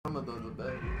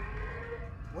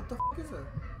What the is that?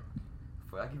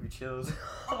 Boy, I give you chills.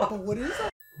 But what is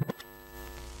that?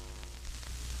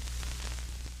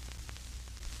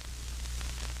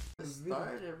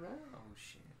 Started, man. Oh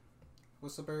shit.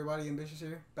 What's up, everybody? Ambitious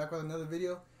here, back with another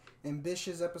video.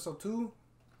 Ambitious episode 2.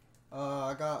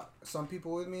 I got some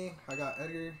people with me. I got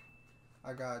Edgar,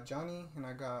 I got Johnny, and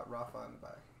I got Rafa in the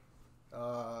back.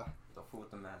 The fool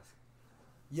with the mask.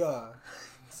 Yeah.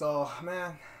 So,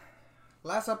 man,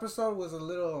 last episode was a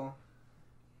little.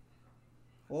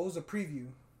 What was a preview?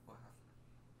 What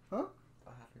happened? Huh?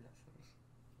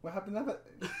 What happened last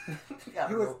What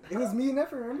happened? It was me and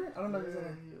Effa, remember? I don't know if it's in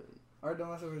there. Our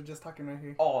dumbass was just talking right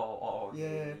here.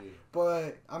 Yeah.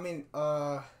 But I mean,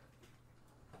 I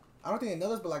don't think they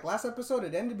know this, but like last episode,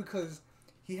 it ended because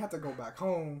he had to go back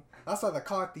home. That's why the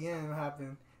call at the end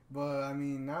happened. But I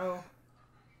mean, now,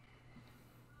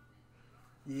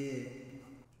 yeah,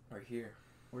 We're here.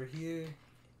 we're here.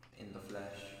 In the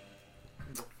flesh.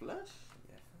 The flesh?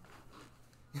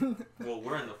 Yeah. Well,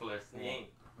 we're in the flesh. We ain't.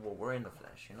 Well, we're in the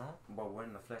flesh, you know? But we're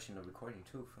in the flesh in the recording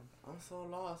too, fam. I'm so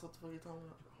lost. What the fuck are you talking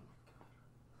about?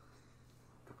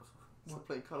 ¿Qué pasó? I'm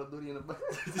playing Call of Duty in the back.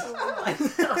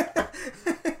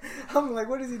 I'm like,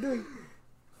 what is he doing?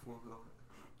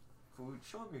 Fool,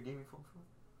 show him your gaming phone,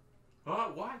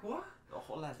 fool. Why? What? The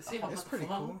whole ass. It's pretty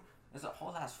cool. It's a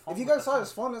whole ass phone. If you guys saw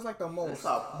his phone, it's like the most. It's a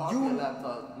pocket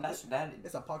laptop. That's that.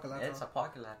 It's a pocket laptop. It's a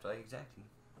pocket laptop, exactly.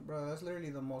 Bro, that's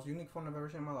literally the most unique phone I've ever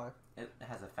seen in my life. It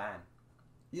has a fan.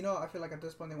 You know, I feel like at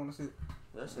this point they want to see.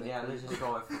 That shit Yeah, let's just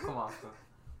show it. Come on, fool.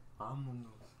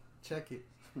 Check it.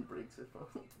 breaks it, bro.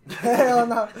 Hell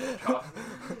no.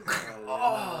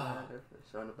 Oh.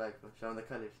 Show in the back, bro. Show in the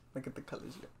colors. Look at the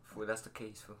colors. Fool, that's the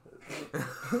case, fool.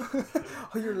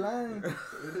 Oh, you're lying.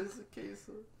 It is the case,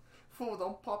 fool.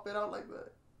 Don't pop it out like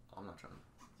that. I'm not trying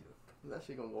to. That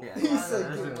shit gonna go. Yeah. He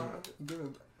said, There give you it. go. Give it.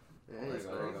 Yeah, There you it's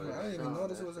go, there you crazy. go. I didn't even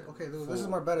notice it was like, okay, dude, this is Fool.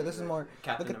 more better. This is more.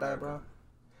 Captain Look at that, America. bro.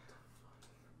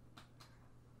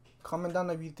 Comment down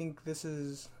if you think this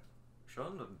is. Show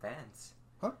them the vans.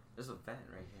 Huh? There's a van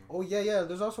right here. Oh yeah.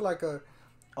 There's also like a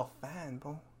fan,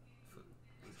 bro.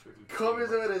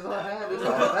 Covers it with his whole hand. It's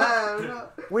a hand.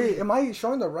 Wait, am I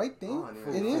showing the right thing? Oh,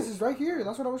 yeah. It is. It's right here.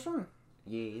 That's what I was showing.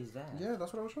 Yeah, is that? Yeah,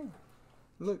 that's what I was showing.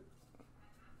 Look.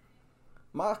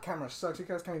 My camera sucks. You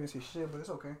guys can't even see shit, but it's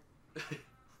okay.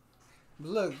 But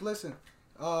look, listen.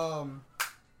 Well,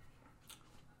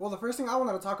 the first thing I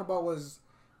wanted to talk about was,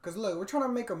 cause look, we're trying to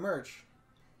make a merch,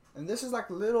 and this is like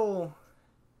a little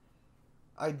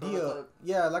idea. Prototype.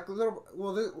 Yeah, like a little.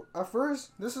 Well, at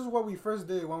first, this is what we first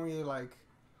did when we like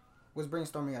was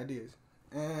brainstorming ideas,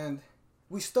 and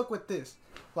we stuck with this,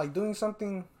 like doing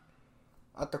something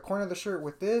at the corner of the shirt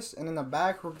with this, and in the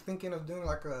back we're thinking of doing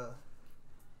like a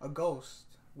ghost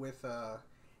with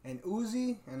an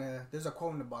Uzi, and there's a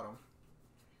quote in the bottom.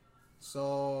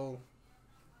 So,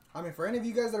 I mean, for any of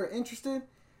you guys that are interested,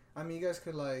 I mean, you guys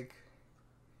could like,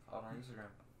 On our Instagram.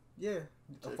 yeah,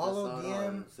 Check follow, us out DM,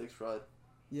 on Six Rod.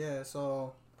 yeah.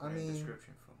 So I In the mean,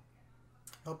 description, fool.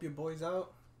 help your boys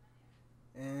out,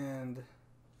 and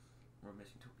We're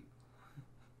missing 2 people.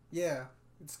 yeah,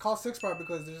 it's called Six Part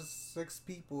because there's 6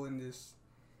 people in this,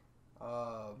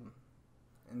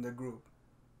 in the group.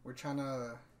 We're trying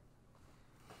to.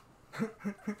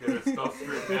 Get our stuff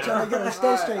straight, We're man. trying to get our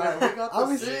stuff straight. Alright, we got the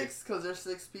Obviously- 6 because there's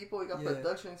 6 people. We got Yeah.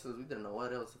 production, so we didn't know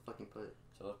what else to fucking put.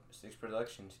 So 6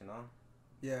 productions, you know.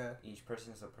 Yeah, Each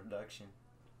person's a production.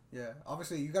 yeah.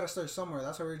 Obviously, you gotta start somewhere.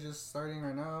 That's why we're just starting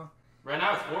right now. Right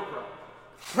now it's 4 bro.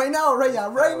 Right now,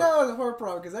 right now is horror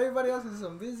pro because everybody else is so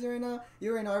busy right now.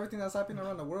 You already know everything that's happening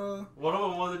around the world. One of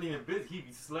them wasn't even busy.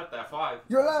 He slept at 5.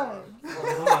 You're lying.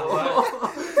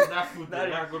 That food did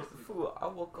not go to sleep. Fool, I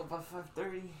woke up at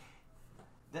 5:30.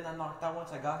 Then I knocked out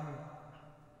once I got here.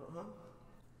 Uh-huh.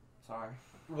 Sorry.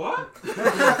 What?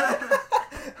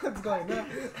 What's going on?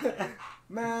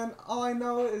 Man, all I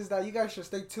know is that you guys should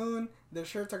stay tuned. The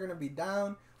shirts are gonna be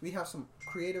down. We have some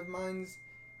creative minds,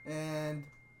 and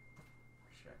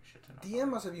Shit, turn off.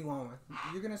 DM us if you want one.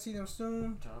 You're gonna see them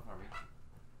soon. Turn off already.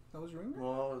 That was ringing.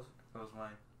 Well, That was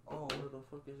mine. Oh, where the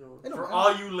fuck is yours? it don't For matter.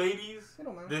 all you ladies, It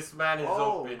don't matter. this man is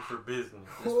Oh. open for business.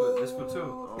 This one too.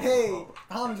 Oh. Hey,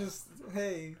 I'm just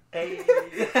hey. Hey.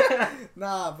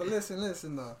 Nah, but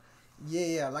listen though.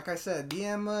 Yeah, like I said,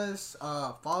 DM us,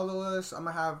 follow us. I'm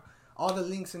gonna have all the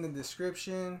links in the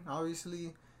description,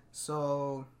 obviously.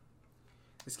 So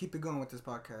let's keep it going with this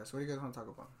podcast. What do you guys want to talk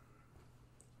about?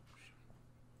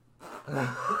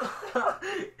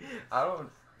 I don't.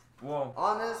 Well,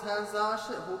 Honest, hands down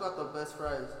shit. Who got the best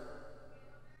fries?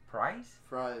 price?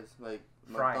 Fries. Like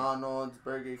Fries. McDonald's,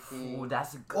 Burger King. Ooh,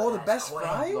 that's a good. Oh, the ass best question.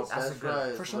 fries? the That's best a good.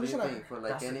 fries. For some What do you reason, think? For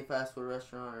like that's a- any fast food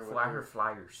restaurant or Well, I whatever. heard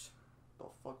Flyers. The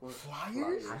fuck was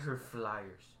Flyers? I heard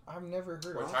flyers. I've never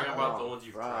heard We're of talking that. about the ones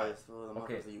you've fries. tried. So the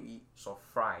Okay. motherfuckers that you eat. So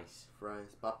fries. Fries.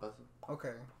 Papas.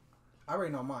 Okay. I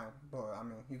already know mine, but I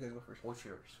mean, you guys go first. What's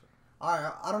yours?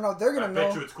 Alright, I don't know. They're gonna I know.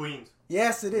 bet you it's Queens.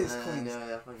 Yes, it is Yeah, Queens.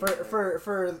 Yeah, fucking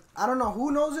For I don't know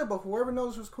who knows it, but whoever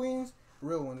knows who's Queens,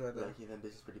 real ones right there. Like, that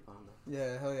bitch is pretty bomb though.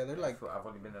 Yeah, hell yeah, they're like. I've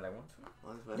only been there like once.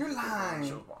 Honestly, You're it's pretty bomb. lying.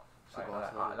 She was bomb. Like,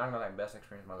 I'm not gonna like best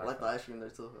experience of my I life. like the ice cream there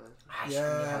too. Ice cream,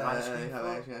 Yeah. you have ice Yeah, cream. you have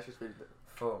fool? ice cream. Ice cream's pretty good.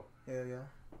 Full. Yeah, yeah.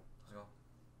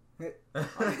 Let's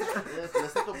Yeah,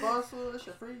 let's take a bus. That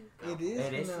shit free. It go. is.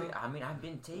 It is you know. free. I mean, I've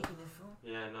been taking it, fool.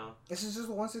 Yeah, no. This is just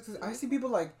 160. I see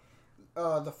people like,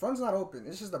 the front's not open.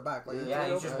 It's just the back. Like, Yeah,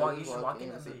 you it's just open. walk. You should walk in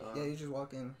a that's bit. it, Yeah, you just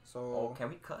walk in. So. Oh, can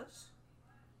we cuss?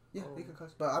 Yeah, we can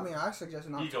cuss. But I mean, I suggest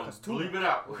not You to gonna cuss too. bleep it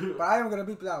out. But I am gonna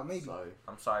beep it out, maybe. Sorry.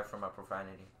 I'm sorry for my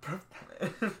profanity.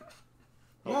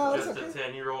 No, it's Just a okay.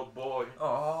 10-year-old boy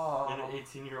Oh. in an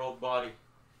 18-year-old body.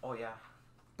 Oh yeah.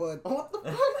 But What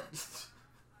the fuck?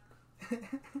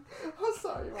 I'm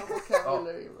sorry, my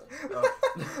vocabulary, bro.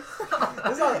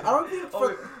 it's like, I don't think.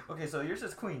 Oh, For, okay, so yours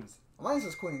is Queens. mine's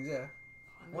just Queens, yeah.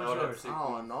 What's I would have yours? to say I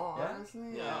don't Queens. know, Yeah? honestly.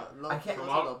 Yeah. I can't- Those Come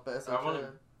are out. the best I I've wanna-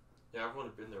 tried. Yeah, I've only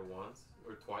been there once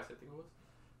or twice, I think it was.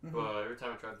 Mhm. But every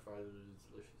time I tried the fries, it was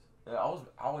delicious.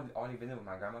 I only been there with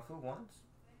my grandma food once.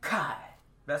 God,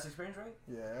 best experience, right?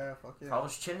 Yeah, fuck I yeah.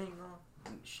 was chilling, bro.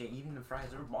 Shit, eating the fries.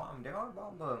 They were bomb. They are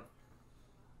bomb, but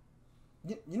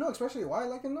You know, especially why I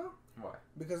like them though? why?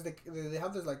 Because they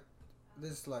have this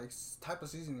type of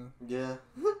seasoning. Yeah.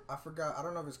 I forgot. I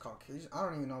don't know if it's called Cajun. I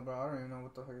don't even know, bro. I don't even know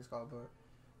what the fuck it's called, but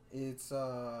it's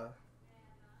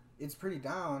pretty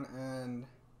down. And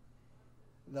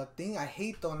the thing I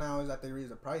hate though now is that they raise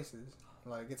the prices.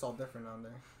 Like it's all different down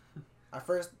there. At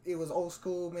first it was old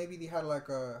school. Maybe they had like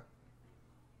a.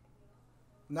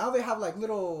 Now they have like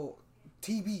little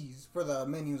TVs for the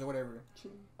menus or whatever.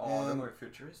 Oh, they're And- more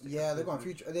futuristic. Yeah, they're going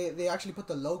future. They actually put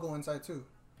the logo inside too.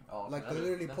 Oh, Like they that's-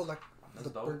 literally that's- put like that's the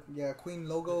dope. Queen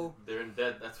logo. They're in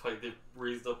debt. That's why they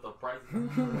raised up the price.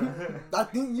 I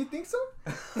think you think so?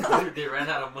 They ran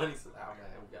out of money, so oh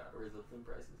man, we gotta raise up them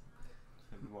prices.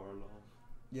 More alone.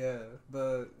 Yeah,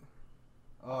 but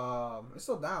it's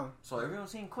still down. So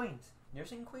everyone's seen Queens. You ever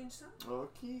seen Queens too?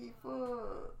 Okay,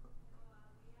 fuck.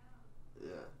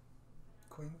 Yeah.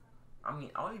 Queen. I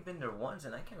mean, I only been there once,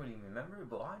 and I can't really remember it,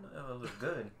 but I know it was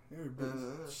good. You're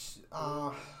busy.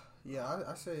 Yeah,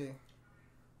 I say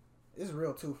it's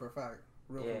real too for a fact.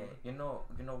 Real. Yeah, you know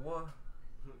what?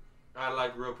 I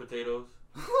like real potatoes.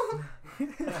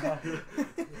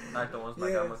 Like the ones my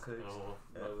Yes. grandma cooks. No,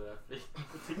 no, that fake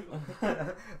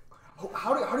potato.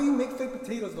 How do you make fake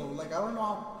potatoes though? Like I don't know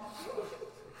how.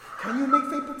 Can you make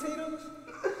fake potatoes?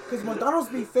 Cause McDonald's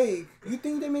be fake. You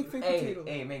think they make fake potatoes?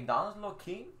 Hey, McDonald's low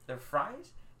key, their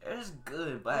fries, it's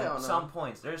good, but Hell at no. some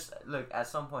points, at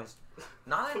some points,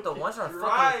 not like the ones that are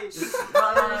Dry. fucking.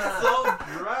 No. So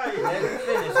dry.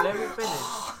 Let me finish.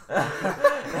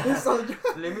 It's so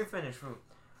Let me finish, bro.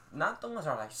 Not the ones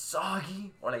that are like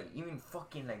soggy or like even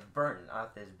fucking like burnt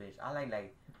out this bitch. I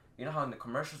like you know how in the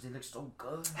commercials they look so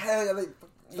good. hell yeah, like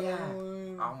Yeah,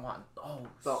 I want those.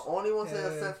 The only ones that Yeah.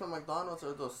 accept from McDonald's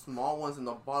are those small ones in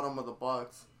the bottom of the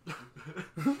box.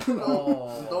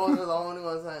 Oh. Those are the only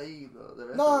ones I eat, though. The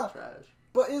rest Nah. are trash.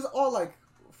 But it's all like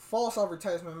false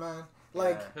advertisement, man.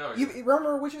 Like Yeah. Hell you yeah.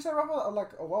 remember what you said, Rafa, like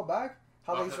a while back?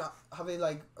 Okay. How they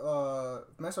like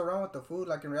mess around with the food?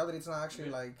 Like in reality, it's not actually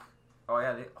like. Oh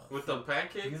yeah, With the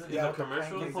pancakes in Yeah, the with the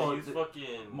commercials, pancakes. they use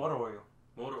fucking motor oil.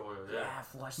 motor oil. Yeah. Yeah,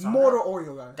 fool, I saw Motor that.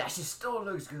 oil, guys. That shit still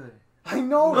looks good. I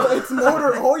know, but it's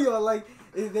motor oil. Like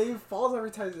they false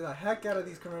advertise the heck out of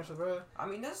these commercials, bro. I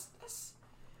mean that's.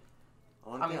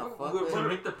 Only I mean, thing fuck we're- with- To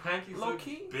make the pancakes Low look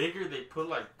key. bigger, they put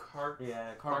like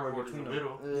Yeah, cardboard in the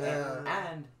middle. Yeah.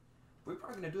 And we're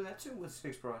probably gonna do that too with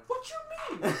Six Bro. What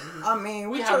you mean? I mean,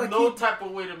 We we try to have no keep. type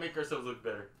of way to make ourselves look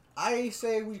better. I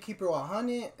say we keep it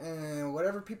 100, and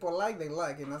whatever people like, they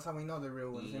like, and that's how we know they're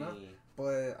real ones, you know.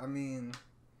 But I mean,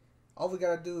 all we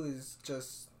gotta do is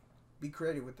just be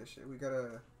creative with this shit. We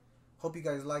gotta hope you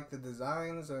guys like the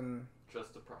designs and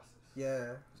Just the process.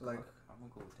 yeah, like I'm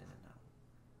gonna go with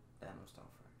In-N-Out. Daniel style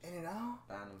fries. in and out,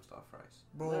 Daniel style fries.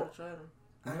 Never bro. tried them.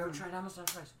 I You never never tried Daniel style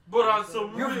fries? But on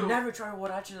some You've real. never tried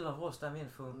Guarache la Voz también,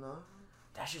 fool. No.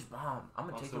 That shit's bomb. I'm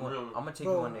gonna On take you some one. real- I'm gonna take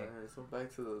Bro. you one day. Alright, so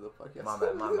back to the podcast. My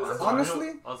bad, my bad. On some Honestly?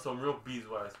 real, on some real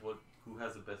beeswax, who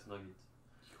has the best nuggets?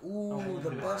 Ooh, Oh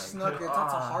the my best God. nuggets.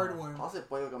 That's a hard one. I'll say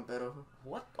pollo campero.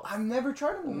 What the? I've never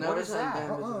tried them. Never is tried that?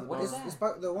 them. What it's, is that? It's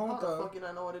by, the one How with the the. fuck did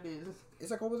I know what it is?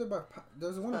 It's like over there by.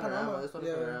 There's one in Panorama, Panama. it's one in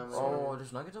Yeah. Panorama. Oh,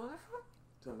 there's nuggets over there, fool?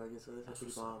 So I guess that's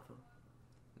pretty bomb.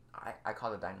 I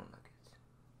call it Dino nuggets.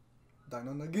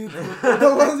 Dino Nuggets.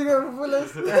 The ones you get for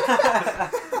Footloose.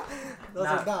 Those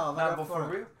Nah, are down. Nah, but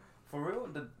for real,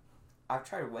 I've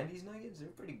tried Wendy's nuggets. They're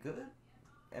pretty good.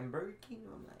 And Burger King,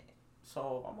 I'm like,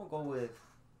 so I'm gonna go with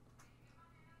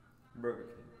Burger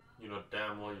King. You know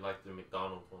damn well you like the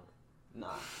McDonald's one.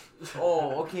 Nah.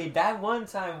 Oh, okay. That one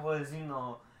time was, you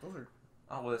know, Those are.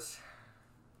 I was.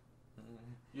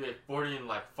 You ate 40 in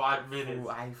like 5 minutes. Ooh,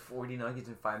 I ate 40 nuggets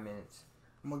in 5 minutes.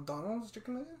 McDonald's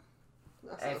chicken nugget?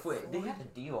 That's Hey, not fool, they 40. had a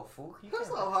deal, fool. You That's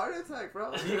can't, a heart attack,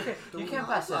 bro. you can't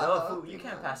pass it up, fool. You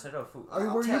can't pass it up, fool. I mean,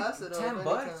 I'll were you? pass it up 10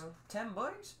 bucks? anytime. 10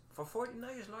 bucks? For 40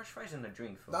 nuggets, large fries, and a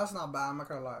drink, fool. That's not bad. I'm not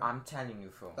gonna lie. I'm telling you,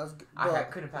 fool. That's good. I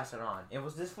couldn't pass it on. It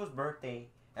was this fool's birthday,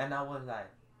 and I was like,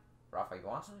 Rafa, you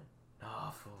want something?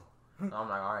 No, fool. I'm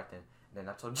like, alright then. Then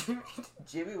I told Jimmy.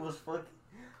 Jimmy was fucking.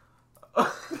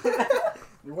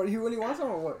 What do you really want some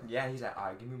or what? Yeah, he's like,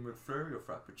 alright, give me a McFlurry or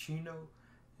Frappuccino,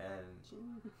 and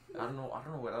I don't know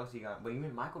what else he got. But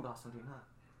even Michael got something, huh?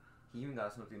 He even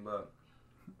got something, but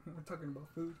We're talking about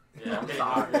food. Yeah, I'm okay.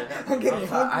 sorry. I'm getting I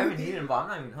hungry. haven't eaten, but I'm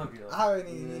not even hungry though. I haven't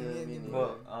Yeah, eaten me any. neither.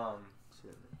 But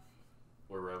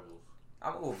We're rebels.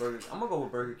 I'm gonna go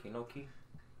with Burger King. Okay,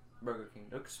 Burger King.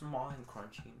 They're small and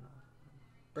crunchy. You know?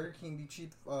 Burger King be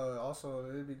cheap. Also,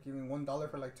 they'd be giving $1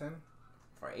 for like 10.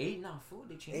 For 8 now, food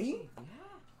they changed 8? it. Yeah,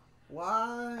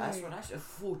 Why? that's what I said.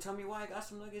 Fool, tell me why I got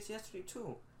some nuggets yesterday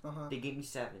too. Uh-huh. They gave me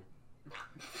 7.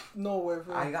 No way,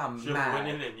 fool. I got Should've went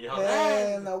in mad. and yelled.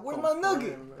 Hey, now where's my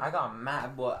nugget? I got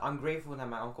mad, but I'm grateful that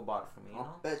my uncle bought it for me. You know,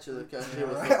 I'll bet you the cashier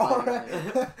was Alright, so alright.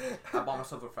 funny. I bought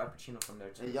myself a frappuccino from there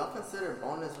too. Hey, y'all consider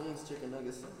boneless wings chicken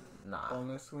nuggets? Nah,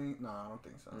 Boneless swing? Nah, I don't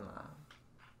think so.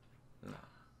 nah.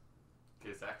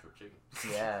 It's actual chicken.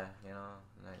 Yeah, you know,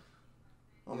 like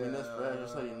I mean, that's fair.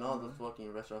 Just so you know, Yeah. the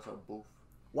fucking restaurants are boof.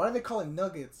 Why do they call it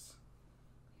nuggets?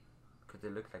 cause they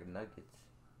look like nuggets.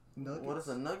 Nuggets? What does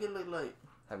a nugget look like?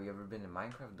 Have you ever been in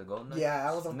Minecraft? The gold nuggets? Yeah,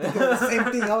 I was thinking the same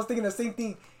thing. I was thinking the same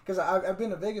thing. Because I've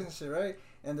been to Vegas and shit, right?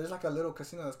 And there's like a little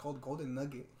casino that's called Golden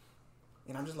Nugget.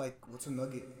 And I'm just like, what's a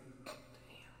nugget?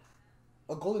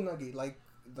 A golden nugget. Like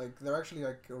they're actually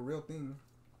like a real thing.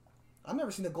 I've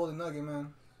never seen a golden nugget,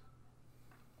 man.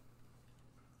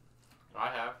 I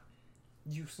have.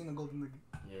 You've seen a golden nugget?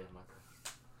 Yeah, my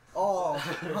bad. Oh,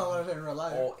 I was in real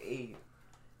life. Oh, hey.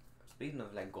 Speaking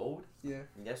of like gold, Yeah,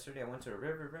 yesterday I went to the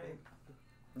river, right?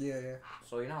 yeah.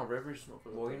 So you know how rivers,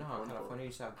 well, you know how California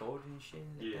used to have gold and shit,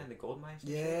 Yeah. and the gold mines.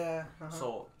 And shit? Yeah. Uh-huh.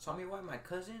 So tell me why my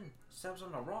cousin steps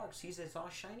on the rock, sees it's all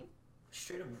shiny,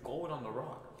 straight up gold on the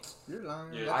rock. You're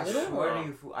lying. Yeah, Like I little, swear Wow. to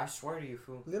you, fool. I swear to you,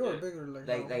 fool. little or Yeah. bigger? Like,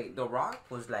 Like no? the rock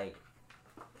was like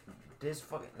this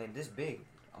fucking like this big.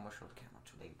 I'm gonna show the camera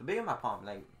too. Like the big of my palm,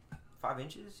 like 5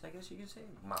 inches, I guess you can say.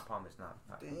 My palm is not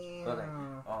 5 inches. Damn. But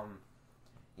like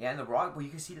yeah, and the rock, but you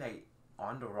can see like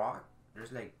on the rock,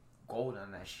 there's like gold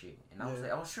on that shit. And I was Yeah.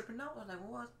 like, I was tripping out. I was like,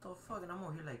 what the fuck? And I'm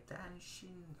over here like that and shit.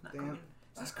 It's not Damn. coming.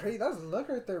 That's crazy. That's luck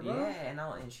right there, bro. Yeah, and I'm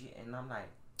like, man,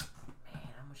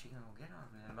 how much you gonna get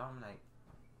off me? And I'm like,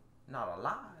 not a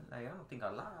lot. Like I don't think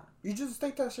a lot. You just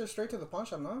take that shit straight to the pawn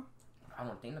shop, no? I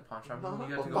don't think the pawn shop. No,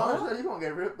 You have to but go. boneless, you gonna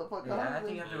get ripped the fuck Yeah, out. I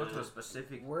think you have to go to a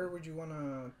specific. Where would you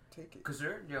wanna take it? Cause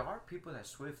there are people that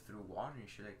swim through water and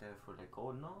shit like that for like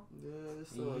gold, no? Yeah, this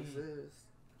still Yeah. exists.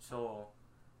 So,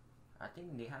 I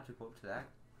think they have to go to that.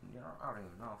 You know, I don't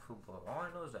even know football. All I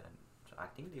know is that I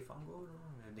think they found gold.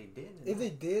 If they did, If they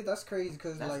did, that's crazy.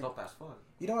 Cause that's like, dope as fuck.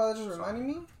 you know what that just Sorry.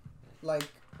 reminded me? Like,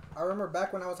 I remember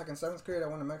back when I was like in 7th grade, I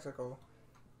went to Mexico,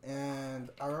 and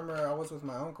I remember I was with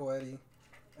my uncle Eddie,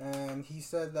 and he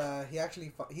said that he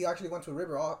actually went to a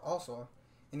river also,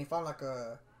 and he found like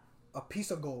a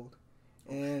piece of gold,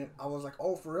 and I was like,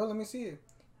 oh, for real? Let me see it.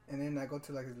 And then I go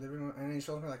to like his living room, and then he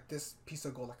shows me like this piece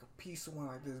of gold, like a piece of one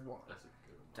like this one. That's a good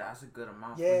one. That's a good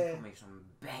amount. Yeah. You can make some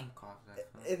bank off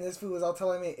that. fool. And this fool was all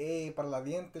telling me, hey, para la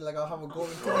diente, like I'll have a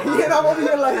golden thing. And I'm over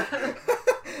here like,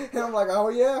 and I'm like, oh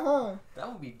yeah, huh? That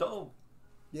would be dope.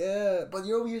 Yeah, but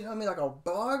you're over here telling me like a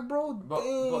bug, bro? But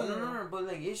Damn. no, but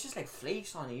like it's just like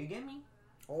flakes on it. You get me?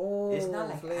 Oh, It's not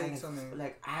like flakes on it.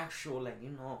 like actual like you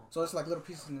know. So it's like little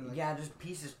pieces in it. Like, Yeah, just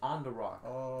pieces on the rock.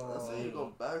 Oh. So you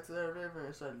go back to that river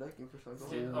and start looking for some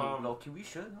See, gold. Low key, we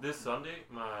should. This Sunday,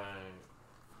 my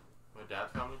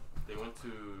dad's family, they went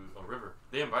to a river.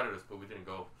 They invited us, but we didn't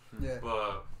go. Yeah.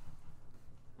 But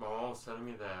my mom was telling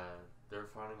me that they're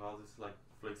finding all this like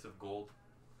flakes of gold.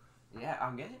 Yeah,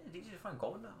 I'm getting it. They just find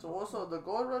gold now. So what's up? The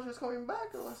gold rush is coming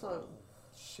back, or what's up?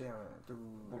 Shit, dude.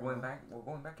 We're going back. We're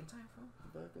going back in time,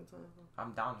 bro. Back in time.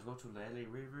 I'm down. Let's go to the LA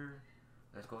River.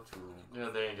 Let's go to. Yeah,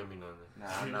 they ain't gonna be none of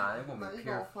that. Nah, it won't Now be you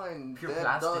pure. gonna find pure dead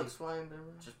plastic. dogs flying there.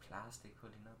 Man. Just plastic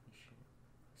putting up and shit.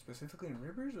 Specifically in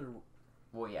rivers or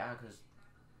Well, yeah, cause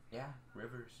Yeah,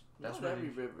 rivers. That's That's not what every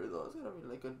it is. river though. It's gotta be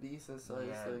like a decent sized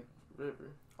Yeah. like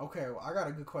river. Okay, well, I got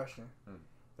a good question.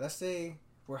 Let's say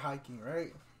we're hiking,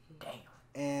 right? Damn.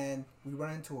 And we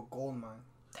run into a gold mine,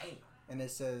 Damn. and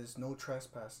it says no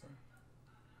trespassing.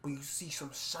 But you see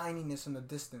some shininess in the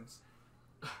distance.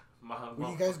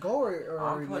 Will you guys go or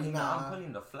I'm putting nah?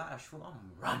 the flash. Fool.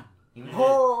 I'm running. You know?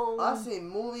 Oh, I seen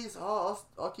movies. I'll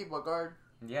keep a guard.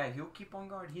 Yeah, he'll keep on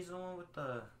guard. He's the one with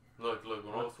the. Look,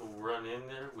 one of us will run in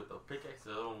there with a pickaxe,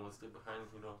 the other one will stay behind,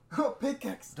 you know.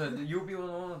 pickaxe. You'll be the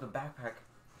one with the backpack.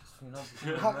 Just, you know,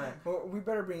 keep Ha- in mind. well, we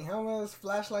better bring helmets,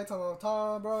 flashlights on the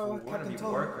top, bro. Fool, we're gonna Captain be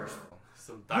Toad. workers.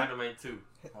 Some dynamite too,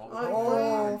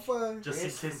 Oh, fuck. just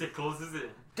in case it closes in.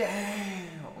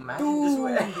 Damn! Dude.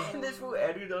 Imagine this fool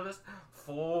edited on us.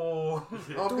 Fool.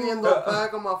 I'll be in the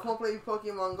back of my phone playing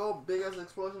Pokemon Go. Big ass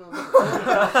explosion. What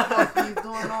the fuck you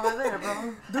doing over there,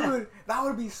 bro? Dude, that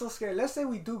would be so scary. Let's say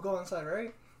we do go inside,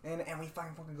 right? And we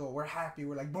fucking go. We're happy.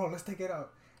 We're like, bro, let's take it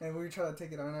out. And we try to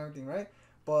take it out and everything, right?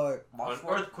 But An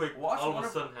earthquake all of a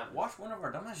sudden happens. Watch one of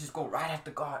our dumbass just go right at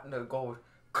the gold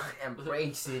and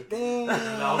breaks it. damn.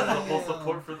 That was the whole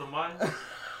support for the mine.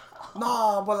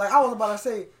 Nah, but like I was about to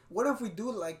say, what if we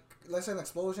do like, let's say an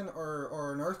explosion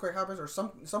or an earthquake happens or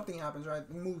something happens, right?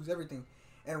 It moves everything,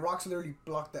 and rocks literally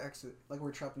block the exit, like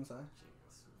we're trapped inside,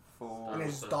 Fool. and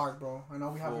it's dark, bro. And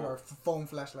all we have is our phone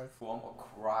flashlight. Fool, I'm gonna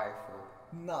cry,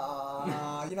 fool.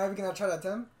 Nah, you're not even gonna try to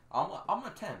attempt. I'm a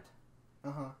tent.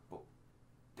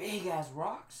 Big ass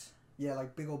rocks. Yeah,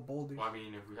 like big old boulders. Well, I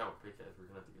mean, if we have a pickaxe, we're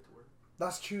gonna have to get to work.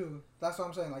 That's true. That's what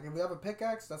I'm saying. Like if we have a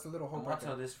pickaxe, that's a little I'm hope. gonna Right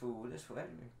tell there. this fool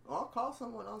at me. I'll call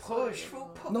someone else. Push,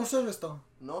 fool, push. No service though.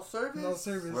 No service. No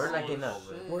service. We're like in a.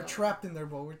 Shit. We're trapped in there,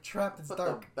 bro. We're trapped. It's Put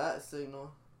dark. the bat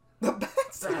signal. The bat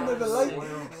signal, the light.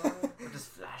 With this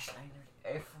flashlight.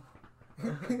 Hey,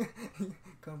 fool.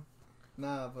 Come.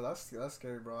 Nah, but that's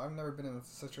scary, bro. I've never been in a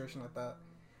situation like that.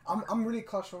 I'm really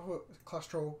claustrophobic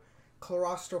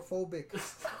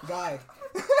guy.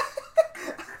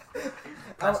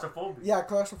 Claustrophobic. Yeah,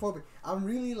 claustrophobic. I'm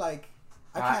really like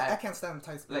I can't stand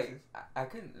tight spaces. Like I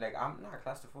couldn't like I'm not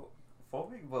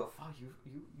claustrophobic, but fuck you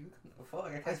fuck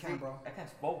I can't can't, bro. I can't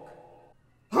smoke.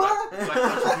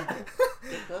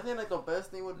 I think like the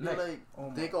best thing would be Like- like Oh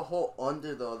my- dig a hole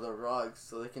under the rocks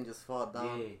so they can just fall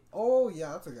down. Yeah, Oh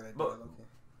yeah, that's a good idea. But- Okay.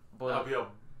 but That'd be a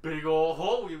big old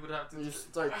hole we would have to. You just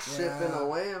start Yeah. chipping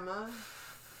away, man.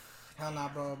 Hell nah,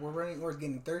 bro. We're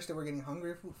getting thirsty. We're getting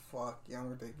hungry. Fuck yeah,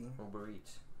 we're taking. Uber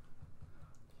Eats.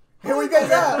 Hey, where you guys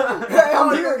at? Hey,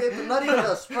 I'm here. Not even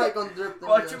a Sprite gonna drip. in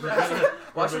Watch there. him actually.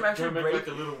 Watch him Can actually we make break. like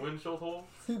a little windshield hole.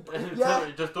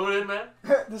 Yeah, Just throw it in, man.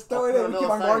 just throw it in. We keep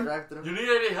on going. You need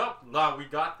any help? Nah, we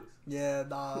got this. Yeah,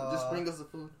 nah. Just bring us the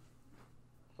food.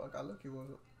 Fuck, I look.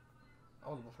 I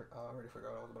already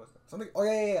forgot what I was about to say. Something. Oh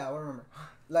yeah. I remember.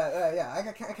 Like, yeah,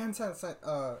 I can't stand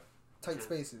tight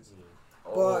spaces.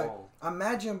 But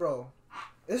imagine, bro.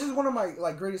 This is one of my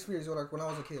like greatest fears. Like when I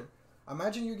was a kid.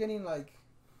 Imagine you getting like,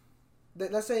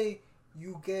 let's say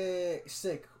you get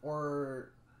sick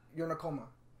or you're in a coma,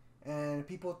 and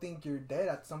people think you're dead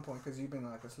at some point because you've been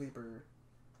like asleep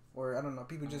or I don't know.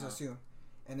 People just assume,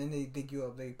 and then they dig you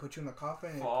up. They put you in a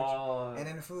coffin and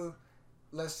then food.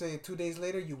 Let's say 2 days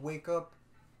later you wake up,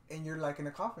 and you're like in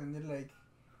a coffin. You're like,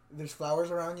 there's flowers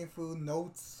around you, food,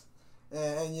 notes,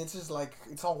 and it's just like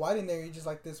it's all white in there. You're just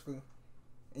like this, food,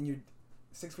 and you're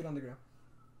 6 feet underground.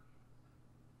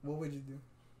 What would you do?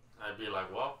 I'd be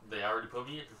like, well, they already put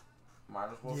me in. Might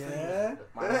as well Yeah.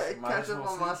 Catch up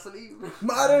on my sleep.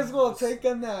 Might as well take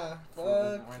a nap.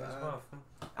 Fuck. Might as well.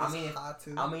 It's hot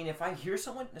too. I mean, if I hear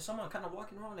someone kind of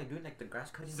walking around, like doing like the grass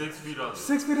cutting. 6 feet under.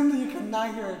 6 feet under, you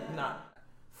cannot hear. Nah.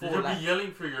 You're gonna be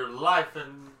yelling for your life,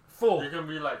 and Full. you're gonna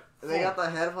be like, They got the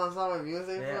headphones on with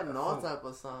music Yeah, for no full. type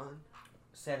of sound.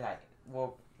 Said like,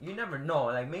 well, you never know.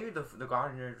 Like maybe the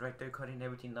gardener's right there cutting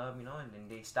everything up, you know, and then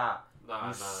they stop. nah,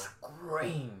 You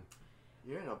scream.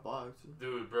 You're in a box.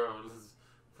 dude, bro.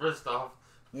 First off,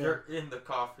 Yeah. you're in the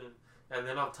coffin, and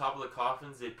then on top of the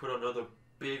coffins, they put another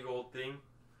big old thing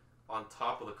on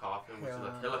top of the coffin, which is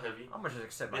like Yeah. hella heavy. I'm gonna just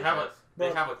accept They my have death.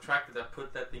 they have a tractor that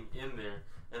put that thing in there,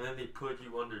 and then they put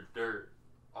you under dirt,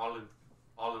 all in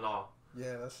all.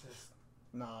 Yeah, that's just.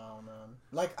 Nah, man.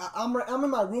 Like, I'm in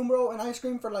my room, bro, and I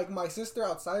scream for, like, my sister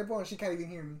outside, bro, and she can't even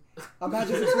hear me.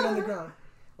 Imagine 6 feet underground.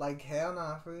 Like, hell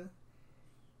nah, fool.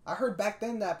 I heard back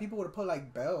then that people would put,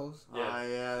 like, bells. Yeah.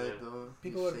 Yeah, they Yeah. do.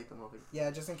 People You would- shake them up.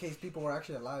 Yeah, just in case people were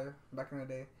actually alive back in the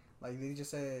day. Like, they just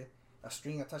say a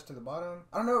string attached to the bottom.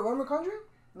 I don't know, remember Conjuring?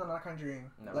 No, not Conjuring.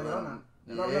 No, Like, No,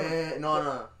 no. yeah,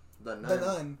 no. The Nun. The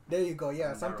Nun. There you go, yeah,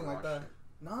 Never something like that. watched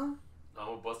Nah? I'm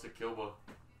a busted Kilba.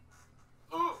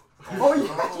 Oh, yeah.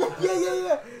 Oh.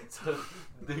 Yeah. So,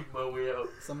 Dig my way out.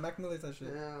 Some Mac Miller type shit.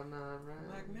 Hell nah, bro.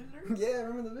 Mac Miller? Yeah,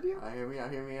 remember the video? Hear me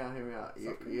out.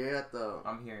 Okay. You're at the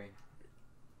I'm hearing.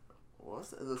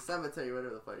 the cemetery,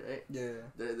 whatever the fuck, right? Yeah.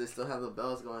 They still have the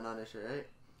bells going on and shit, right?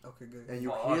 Okay, good. And you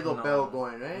Fuck hear the no. bell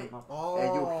going, right? Oh,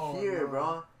 And you hear, no.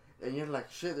 bro. And you're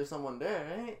like, shit, there's someone there,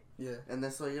 right? Yeah. And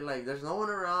then so you're like, there's no one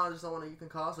around, there's no one that you can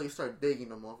call. So you start digging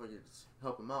them off, and you just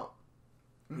help them out.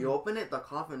 You Mhm. open it, the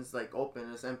coffin's like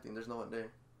open, it's empty, there's no one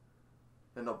there.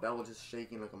 And the bell just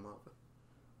shaking like a motherfucker.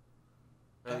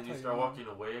 And then you start walking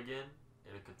away again,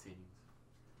 and it continues.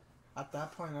 At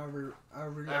that point, I'd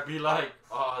be like,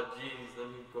 oh, jeez, let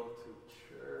me go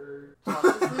to church.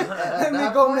 Honestly, Let me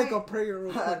go make a prayer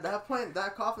real At quick. that point,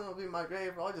 that coffin will be my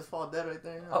grave, bro. I'll just fall dead right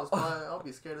there. I'll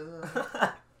be scared of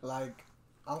that. Like,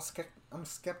 I'm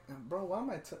skeptical. Bro, why am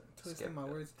I twisting my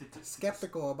words? Skeptic.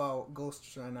 Skeptical about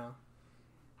ghosts right now.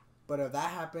 But if that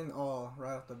happened,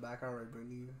 right off the back, I already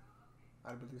believe.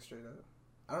 I believe straight up.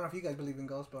 I don't know if you guys believe in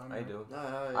ghosts, but I do.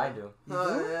 Yeah. I do. You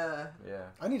Oh, do? yeah. Yeah.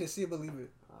 I need to see it, believe it.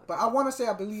 But I want to say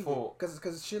I believe Full. it.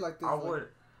 Because shit like this. I like, would.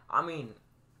 I mean,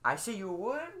 I say you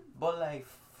would, but like,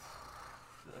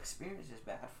 the experience is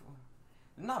bad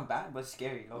for. Not bad, but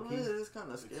scary. Okay. It's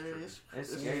kind of scary. It's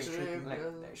scary. trippy, Like,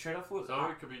 bro. straight up food. Some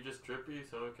of it could be just trippy,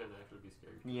 some of it can actually be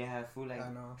scary. Yeah, food like I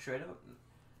know. straight up.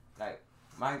 Like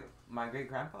my great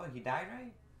grandpa, he died,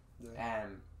 right? Yeah.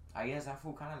 And I guess that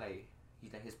fool kind of like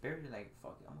he's like his spirit is like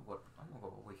fuck it, I'm gonna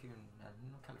go over here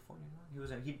in California.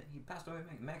 He passed away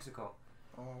in Mexico,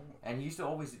 Oh, and he used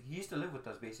to live with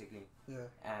us basically. yeah.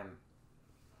 And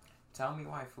tell me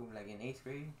why fool, like in 8th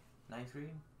grade, 9th grade,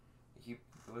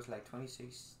 it was like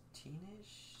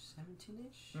 2016ish,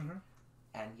 17ish, Mm-hmm.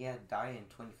 and he had died in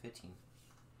 2015.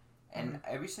 And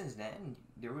ever since then,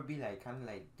 there would be like kind of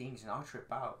like things, and I'll trip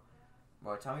out.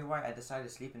 Bro, tell me why I decided to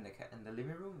sleep in the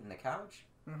living room, in the couch,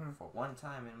 Mm-hmm. for one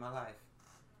time in my life.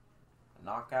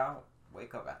 Knock out,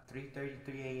 wake up at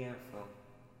 3:33 a.m. Fool.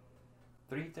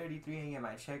 3:33 a.m.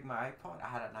 I checked my iPod. I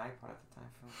had an iPod at the time,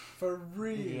 fool. For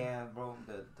real. Yeah, bro,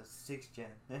 the 6th gen.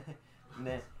 And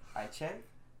then I check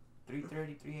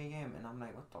 3:33 a.m. and I'm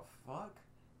like, what the fuck?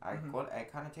 I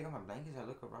kind of take off my blankets. I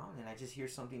look around and I just hear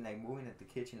something like moving at the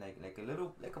kitchen, like a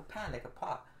little, like a pan, like a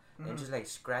pot, and just like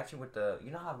scratching with the,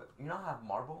 you know how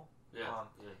marble. Yeah.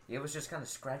 It was just kind of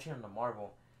scratching on the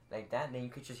marble like that. And then you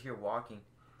could just hear walking,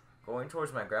 going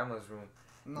towards my grandma's room.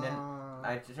 Nah. Then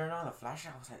I turned on the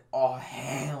flashlight. I was like, oh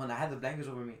hell! And I had the blankets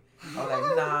over me. I was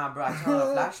like, nah, bro. I turned on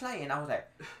the flashlight and I was like,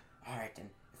 all right then.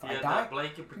 If I Yeah, die, that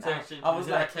blanket protection. I was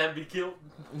like- I can't be killed.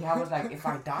 yeah, I was like, if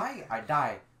I die, I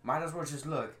die. Might as well just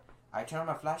look. I turned on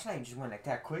my flashlight and just went like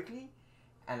that quickly,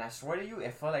 and I swear to you,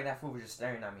 it felt like that fool was just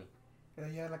staring at me. Yeah,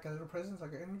 you had like a little presence,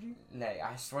 like an energy. Like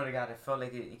I swear to God, it felt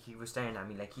like he was staring at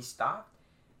me. Like he stopped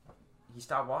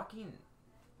walking.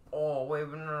 Oh wait,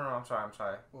 no, I'm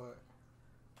sorry. What?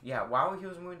 Yeah, while he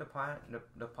was moving the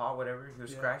pot, whatever, he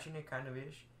was Yeah. scratching it kind of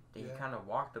ish. Then Yeah. he kind of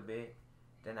walked a bit.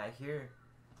 Then I hear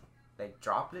like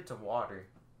droplets of water,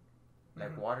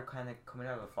 like water kind of coming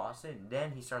out of the faucet. And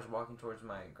then he starts walking towards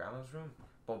my grandma's room.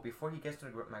 But before he gets to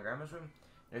my grandma's room,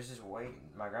 there's this way.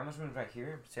 My grandma's room is right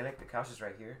here. Say like the couch is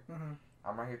right here. Mm-hmm.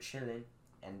 I'm right here chilling,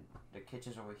 and the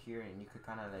kitchen's over here, and you could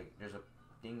kind of like there's a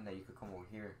thing that you could come over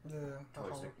here Yeah.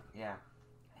 towards the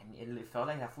and it felt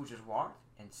like that fool just walked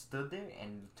and stood there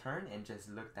and turned and just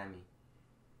looked at me.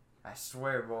 I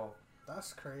swear, bro.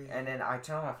 That's crazy. And then I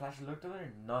turned on my flash and looked over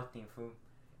there, nothing, fool.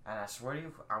 And I swear to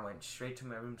you, I went straight to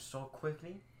my room so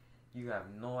quickly, you have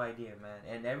no idea, man.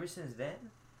 And ever since then,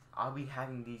 I'll be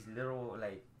having these little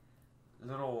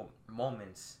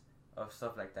moments of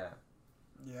stuff like that.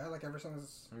 Yeah, like ever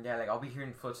since. Yeah, like I'll be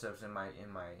hearing footsteps in my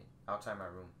outside my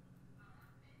room.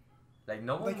 Like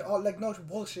no one, Like no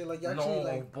bullshit. Like you actually no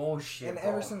like. bullshit. And bro.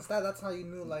 ever since that's how you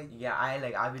knew like. Yeah,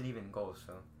 I believe in ghosts,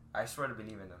 so I swear to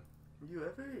believe in them.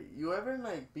 You ever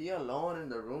like be alone in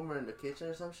the room or in the kitchen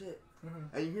or some shit,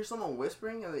 Mm-hmm. and you hear someone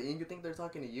whispering and you think they're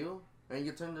talking to you, and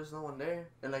you turn there's no one there,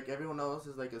 and like everyone else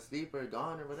is like asleep or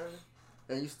gone or whatever,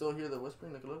 and you still hear the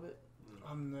whispering like a little bit.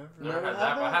 I've never. Never Never had had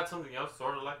that. But I that? had something else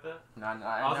sort of like that. No,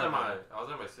 I was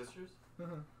at my sister's,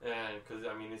 Mm-hmm. and because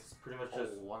I mean it's pretty much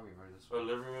just I remember this a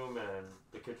living room and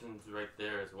the kitchen's right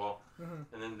there as well,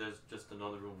 Mm-hmm. and then there's just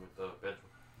another room with a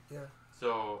bedroom. Yeah.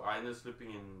 So I ended up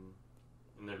sleeping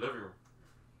in their living room,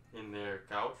 in their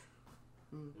couch.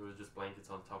 Mm. It was just blankets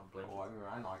on top of blankets. Oh, I remember.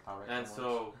 I knocked out right And there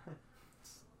so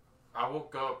once. I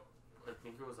woke up, I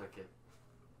think it was like at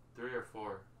 3 or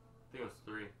 4. I think it was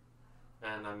 3.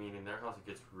 And I mean, in their house, it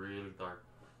gets really dark.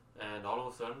 And all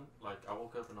of a sudden, like, I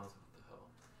woke up and I was like, what the hell?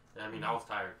 And I mean, I was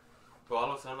tired. But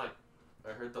all of a sudden, like,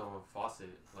 I heard the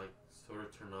faucet, like, sort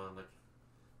of turn on,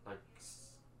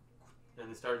 and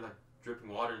it started, like, dripping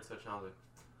water and such. And I was like,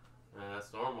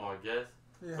 that's normal, I guess.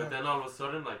 Yeah. But then all of a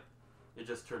sudden, like, it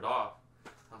just turned off. I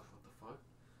was like, what the fuck?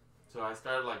 So I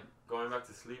started like going back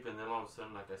to sleep, and then all of a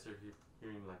sudden, like, I started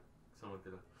hearing like someone be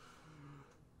like,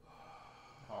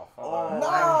 Oh, fuck. Oh,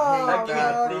 No, That give me-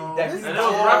 bro. that This give and me it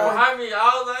was is- right behind me. I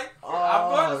was like, I'm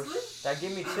Oh, going to sleep. That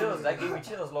gave me chills. That gave me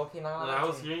chills, low key. Now. And I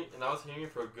was hearing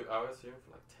it for a good. I was hearing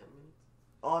for like 10 minutes.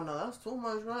 Oh no, that's too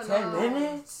much right 10 now.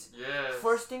 minutes. Yeah.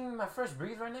 First thing, my first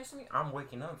breeze right next to me. I'm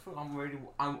waking up. Fool, I'm ready.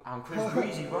 I'm Chris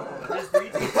Breezy, bro. Chris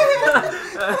Breezy.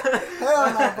 Hell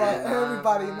no, bro. Nah,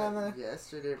 Everybody, man.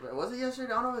 Yesterday, bro. Was it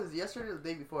yesterday? I don't know if it was yesterday or the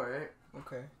day before, right?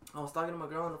 Okay. I was talking to my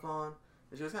girl on the phone,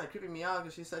 and she was kind of creeping me out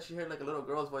because she said she heard like a little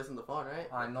girl's voice on the phone, right?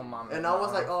 I know, mom. And I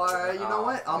was like, oh, alright, you know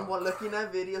what? I'm looking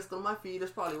at videos through my feed.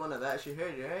 There's probably one of that. She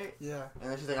heard it, right? Yeah.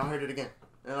 And then she's like, I heard it again.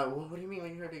 And I'm like, what do you mean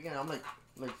when you heard it again? I'm like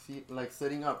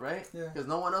sitting up, right? Yeah. Because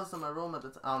no one else in my room at the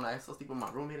time. I don't know, I still sleep with my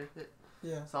roommate and shit.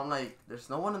 Yeah. So I'm like, there's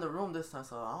no one in the room this time,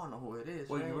 so I don't know who it is.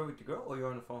 Wait, right? you were with the girl or you were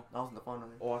on the phone? I was on the phone on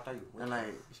it. Oh, I thought you were. And like,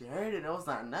 she heard it. It was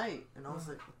that night. And I was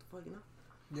like, what the fuck, you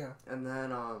know? Yeah. And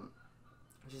then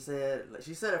she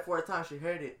said it 4 times. She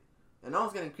heard it, and I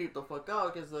was getting creeped the fuck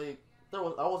out because like I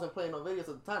wasn't playing no videos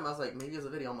at the time. I was like, maybe it's a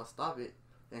video. I'm gonna stop it.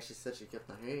 And she said she kept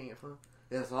on hearing it. Huh?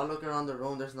 Yeah, so I look around the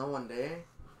room. There's no one there.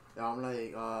 And I'm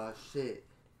like, shit.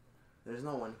 There's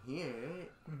no one here, right?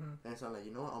 Mm-hmm. And so I'm like,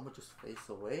 you know what? I'm gonna just face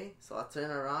away. So I turn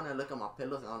around and look at my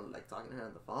pillows, and I'm like talking to her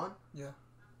on the phone. Yeah.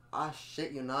 I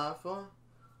shit you not, fool.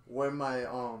 Where my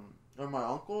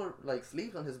uncle like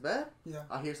sleeps on his bed. Yeah.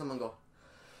 I hear someone go.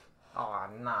 Oh,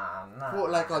 nah. Fool,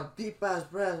 like a deep ass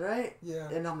breath, right? Yeah.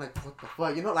 And I'm like, what the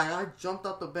fuck? You know, like I jumped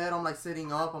out the bed. I'm like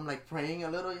sitting up. I'm like praying a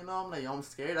little. You know, I'm like, I'm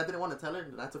scared. I didn't want to tell her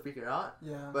not to freak her out.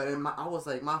 Yeah. But I was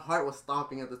like, my heart was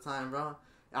stopping at the time, bro.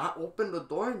 And I opened the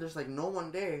door and there's like no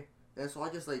one there. And so I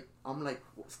just like, I'm like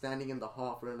standing in the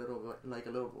hall for a little, like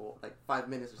 5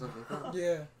 minutes or something.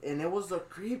 Yeah. And it was the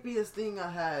creepiest thing I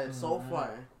had so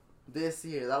far this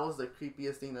year. That was the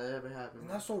creepiest thing that ever happened. And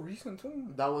that's so recent too.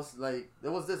 That was like, it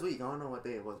was this week. I don't know what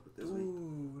day it was, but this week.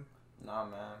 Ooh. Nah,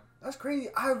 man. That's crazy.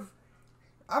 I've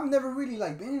never really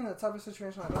like been in that type of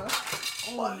situation like that.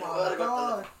 Oh my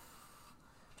god.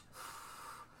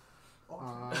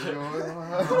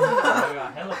 I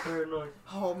got hella paranoid.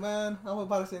 Oh man, I was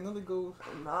about to say another ghost.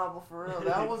 Nah, but for real,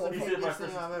 that was the You said my creepiest thing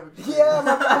first- I've ever.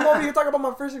 Yeah, I'm over here talking about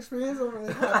my first experience.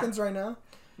 It happens right now.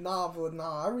 Nah,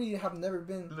 I really have never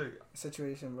been in Look, a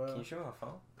situation, bro. can you show me my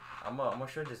phone? I'm gonna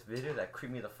show this video that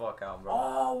creeped me the fuck out, bro.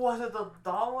 Oh, was it the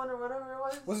doll one or whatever it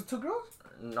was? Was it 2 girls?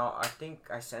 No, I think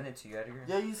I sent it to you, Edgar.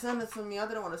 Yeah, you sent it to me. I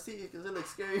didn't want to see it because it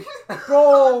looks scary.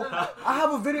 Bro, I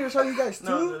have a video to show you guys too.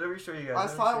 No, let me show you guys. I let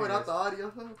me saw show it you without the guys.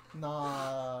 audio.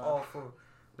 Nah. Oh, fool.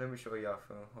 Let me show y'all,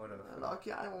 fool. Hold up.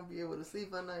 Okay, I won't be able to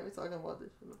sleep at night. We're talking about this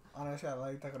shit. Honestly, I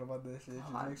like talking about this shit.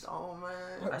 I don't,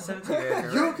 man. I sent it to you,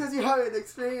 Edgar. You, right? because you haven't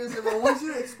experienced it, but once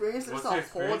you experience it, it's Once a you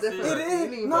whole experience it, different It is.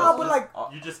 feeling. Nah, bro. but like,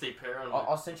 I'll, You just stay paranoid.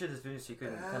 I'll send you this video so you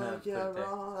can kind Heck of yeah, put it there.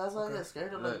 bro. That's why I Okay. get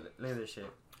scared of like. Look at this shit.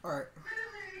 alright.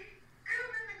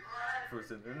 Fool,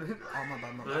 Oh my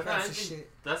bad, my But bad. that's not That's anything-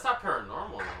 shit. That's not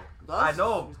paranormal though. I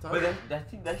know, It's but terrible.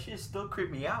 then that shit still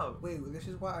creeped me out. Wait, this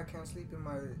is why I can't sleep in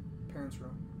my parents'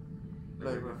 room.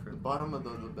 Like, the bottom of the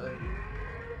bed.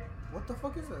 What the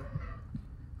fuck is that?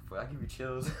 Fool, I give you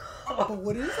chills. But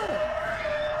what is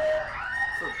that?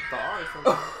 It's a doll or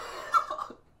something.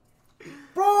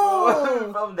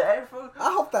 Bro! From there, fool.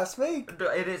 I hope that's fake. Dude,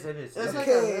 it is. It's It is. like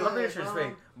Okay. a I'm pretty sure it's bro.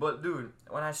 fake. But dude,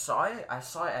 when I saw it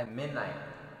at midnight.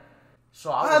 So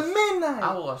At I was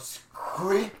midnight!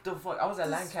 creeped the fuck. I was at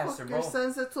This Lancaster, fucker bro.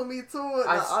 sends it to me too.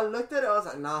 I I looked at it. I was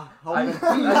like, nah. I-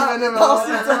 I'll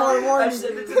see tomorrow morning. I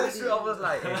sent it to this dude. I was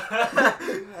like,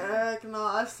 Heck no,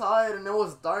 I saw it and it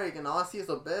was dark and all I see is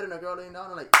a bed and a girl laying down.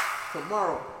 I'm like,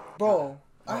 tomorrow. Bro,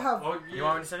 I have. Oh, you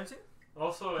want me to send it to you?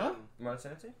 Also Huh? You want to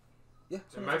send it to you? Yeah,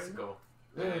 in Mexico,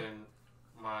 Yeah. in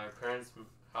my parents'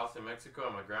 house in Mexico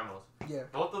and my grandma's. Yeah.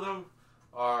 Both of them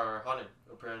are haunted,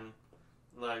 apparently.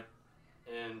 Like,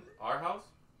 in our house,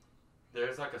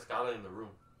 there's like a skylight in the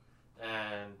room.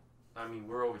 And, I mean,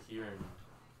 we're over here, and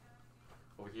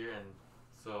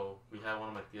so we had one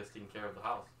of my tias taking care of the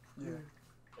house. Yeah.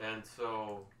 And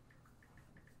so,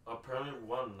 apparently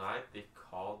one night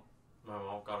my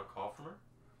mom got a call from her,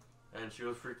 and she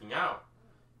was freaking out.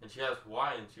 And she asked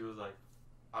why, and she was like,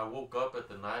 I woke up at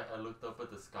the night, I looked up at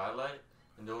the skylight,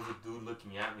 and there was a dude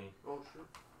looking at me. Oh shit.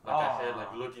 Like I said,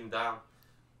 like looking down.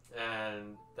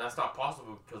 And that's not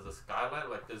possible because the skylight,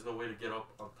 like there's no way to get up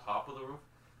on top of the roof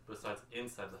besides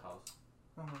inside the house.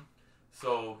 Uh-huh.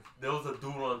 So there was a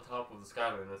dude on top of the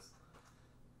skylight,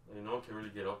 and no one can really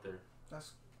get up there.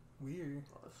 That's weird.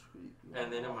 Oh, that's creepy.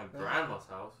 And then in my Yeah. grandma's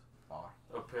house, far.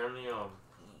 Apparently,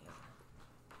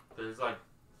 there's like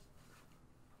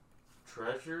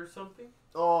treasure or something.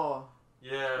 Oh,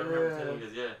 Yeah, I remember Yeah. telling you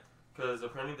guys. Yeah, because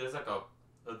apparently there's like a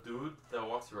dude that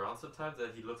walks around sometimes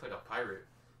that he looks like a pirate,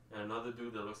 and another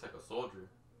dude that looks like a soldier,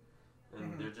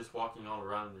 and Mhm. they're just walking all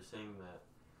around. And they're saying that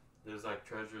there's like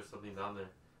treasure or something down there,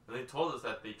 and they told us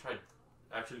that they tried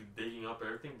actually digging up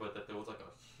everything, but that there was like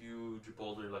a huge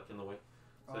boulder like in the way,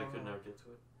 so they could Oh. never get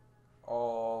to it.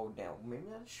 Oh, damn. Maybe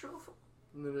that's true.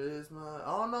 it is, man. I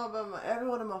don't know, but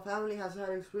everyone in my family has had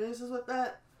experiences with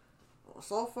that.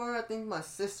 So far, I think my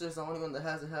sister's the only one that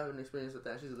hasn't had an experience with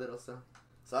that. She's a little son.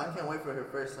 So I can't wait for her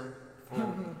first son.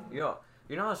 Yo,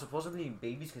 you know how supposedly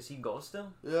babies can see ghosts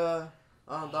still? Yeah,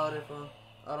 I don't doubt it, bro.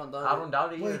 I don't doubt I don't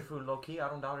doubt it either, Wait. fool. Low key, I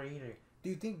don't doubt it either. Do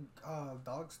you think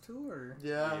dogs too, or? it.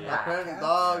 Yeah, Yeah. apparently Cats?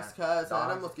 dogs, Yeah. cats,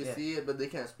 Dogs, animals can yeah. see it, but they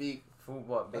can't speak. Fool,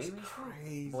 what, That's babies?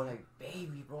 crazy. Boy, like,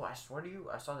 baby, bro, I swear to you,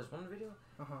 I saw this one video.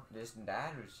 Uh-huh. This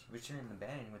dad was chilling in the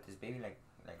bed and with his baby, like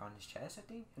on his chest, I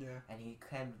think. Yeah. And he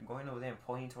kept going over there and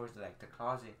pointing towards, the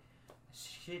closet.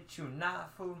 Shit you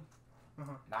not, fool.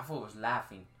 Uh-huh. That fool was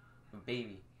laughing. The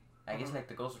baby. I guess, Uh-huh. like,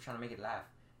 the ghost was trying to make it laugh.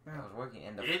 Yeah. It was working.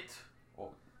 And the... It.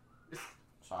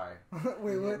 Sorry.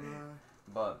 Wait, what?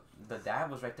 But the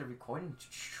dad was right there recording,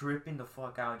 tripping the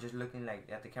fuck out, just looking like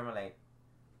at the camera, like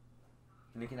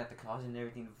looking at the closet and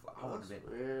everything. I would have been,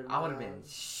 Weird, I would have man. been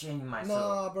shitting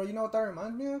myself. Nah, bro. You know what that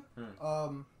reminds me of?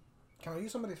 Hmm. Can I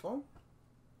use somebody's phone?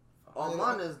 Oh,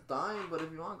 mine is dying, but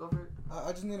if you want, go for it.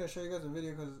 I just need to show you guys a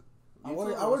video because I YouTube would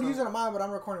or use it something? on mine, but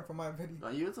I'm recording for my video.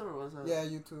 On YouTube or what's that? Yeah,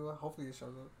 YouTube. Hopefully it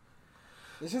shows up.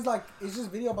 It's just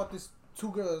video about this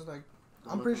two girls. Like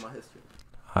I'm looking pretty at my history.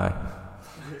 Hi.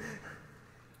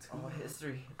 Oh,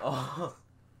 history. Oh,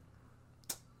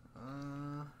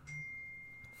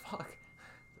 fuck.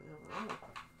 Yeah, I'm gonna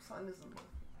sign this in.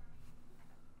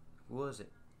 who was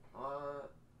it? Uh,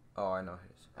 Oh, I know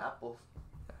his. apples.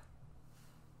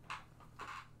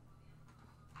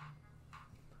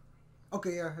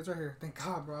 Okay, yeah, it's right here. Thank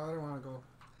God, bro. I didn't want to go.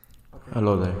 Okay.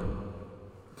 Hello there.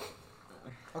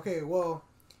 Okay, well,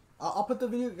 I'll put the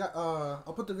video.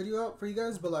 I'll put the video up for you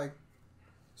guys. But like,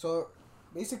 so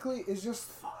basically, it's just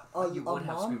You a would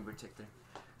have mom. screen protector.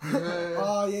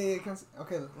 Oh yeah.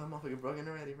 Okay. My motherfucker broken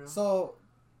already, bro. So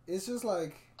it's just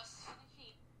like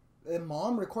a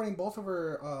mom recording both of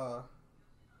her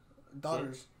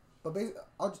daughters. But basically,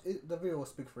 the video will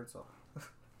speak for itself.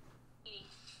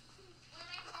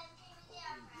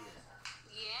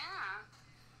 Yeah.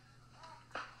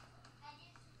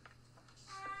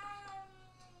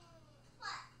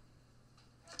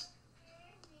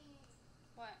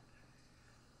 What?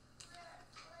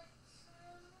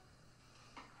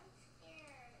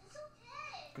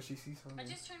 Cause she sees I something.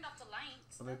 just turned off the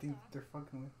lights. So they think they're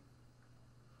fucking with.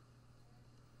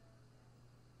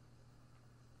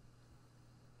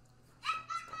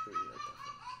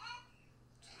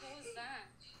 What was that?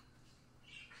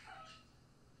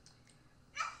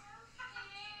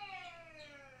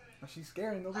 And she's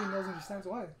scared and nobody knows when she stands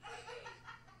away.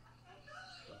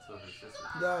 That's what her sister.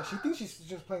 Yeah, she thinks she's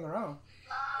just playing around.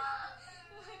 What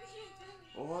are you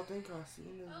doing? Oh, I think I've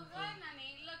seen this Oh, before. what,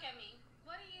 Nanny? Look at me.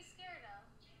 What are you scared of?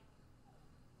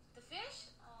 The fish?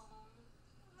 Oh,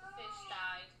 the fish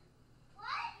died.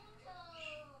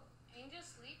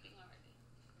 Angel's sleeping already.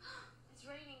 It's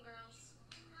raining, girls.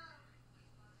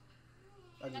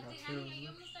 I just got Nanny, chills. are you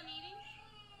almost done eating?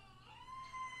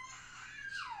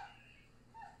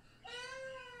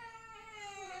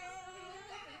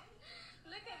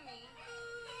 Look at me.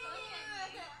 Look at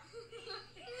me.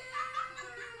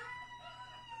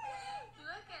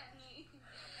 Look at me.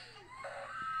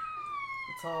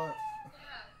 It's all. Turn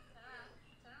around.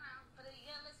 Turn around. But you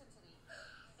gotta listen to me.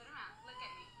 Turn around. Look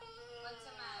at me. What's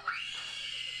the matter?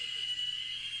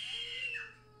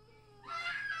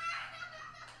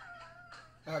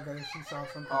 I guess she saw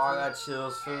something. Oh, I too. got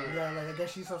chills, fool. Yeah, like I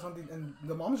guess she saw something, and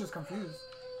the mom's just confused.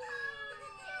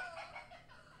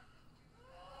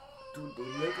 Dude, they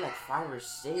look like 5 or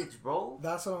 6, bro.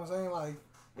 That's what I'm saying. Like,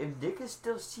 If they could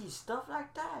still see stuff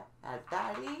like that at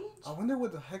that age. I wonder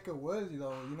what the heck it was,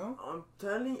 though. You know? I'm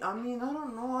telling you, I mean, I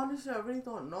don't know. Honestly, I really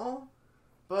don't know.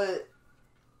 But,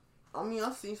 I mean,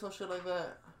 I've seen some shit like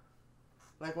that.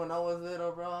 Like when I was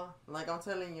little, bro. Like, I'm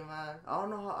telling you, man. I don't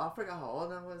know how, I forgot how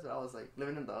old I was. I was, like,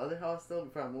 living in the other house still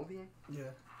before I moved here.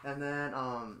 Yeah. And then,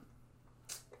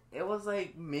 it was,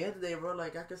 like, midday, bro.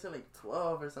 Like, I could say, like,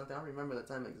 12 or something. I don't remember the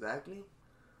time exactly.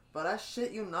 But I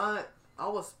shit you not. I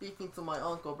was speaking to my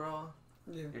uncle, bro.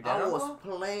 Yeah. Your dad I was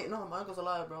uncle? playing. No, my uncle's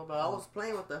alive, bro. But I was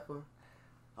playing with that fool.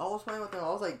 I was playing with him. I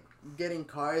was like getting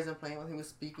cards and playing with him. He was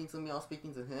speaking to me. I was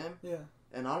speaking to him. Yeah.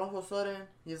 And all of a sudden,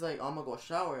 he's like, "I'm gonna go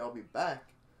shower. I'll be back."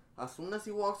 As soon as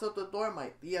he walks up the door, my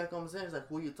tia comes in. She's like,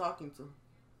 "Who you talking to?"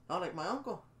 I'm like, "My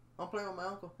uncle. I'm playing with my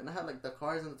uncle." And I had like the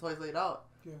cars and the toys laid out.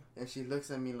 Yeah. And she looks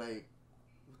at me like,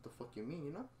 "What the fuck you mean,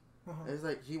 you know?" Uh-huh. And it's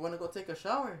like, he want to go take a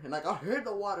shower. And like, I heard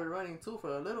the water running too for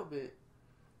a little bit.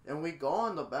 And we go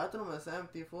in the bathroom, it's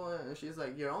empty, fool. And she's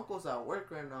like, "Your uncle's at work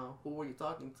right now. Who were you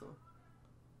talking to?"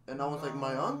 And I was like,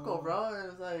 "My uncle, bro."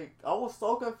 And it's like, I was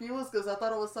so confused because I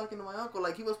thought I was talking to my uncle.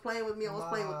 Like, he was playing with me, I was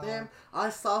playing with him.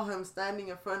 I saw him standing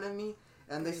in front of me,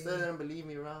 and they still didn't believe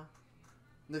me, bro.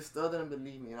 They still didn't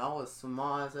believe me. And I was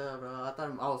smart as hell, bro. I thought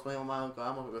I was playing with my uncle.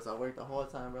 I'm because I worked the whole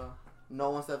time, bro.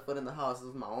 No one set foot in the house. It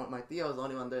was my tia was the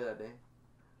only one there that day.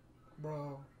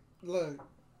 Bro, look,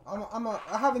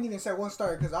 I haven't even said one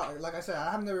story because, like I said,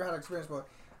 I have never had experience, but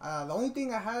the only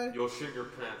thing I had. You'll shit your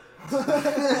pants.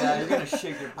 Yeah, you're gonna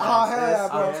shake your pants. Oh, hell yeah,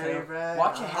 I'll bro. tell you. Bro.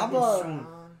 Watch it happen I'm a- soon.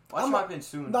 Watch I'm it a- happen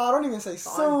soon. No, I don't even say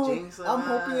soon. jinx it, I'm man.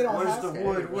 hoping it don't Where's happen. the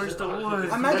wood? Where's the wood?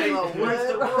 Imagine-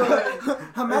 Where's the wood?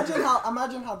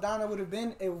 imagine how down I would have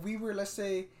been if we were, let's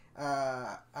say,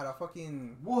 at a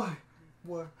fucking Wood.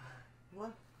 what?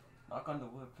 Knock on the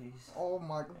wood, please. Oh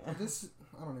my, this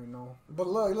I don't even know. But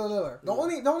look. The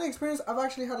only experience I've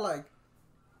actually had like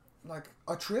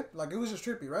a trip, like it was just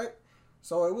trippy, right?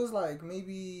 So it was like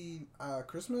maybe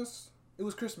Christmas. It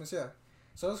was Christmas, yeah.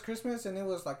 So it was Christmas, and it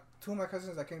was like two of my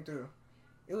cousins that came through.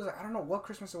 It was like, I don't know what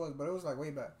Christmas it was, but it was like way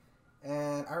back.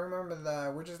 And I remember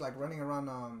that we're just like running around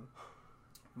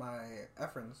my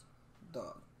Efren's,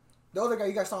 the other guy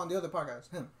you guys saw on the other podcast,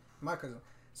 him, my cousin.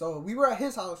 So we were at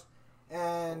his house,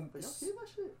 and But y'all see that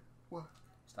shit?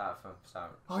 Stop, fam.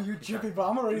 Stop. oh, you're Keep tripping, talking. bro.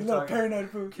 I'm already a Keep little talking. paranoid,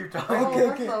 food. Keep talking. Okay,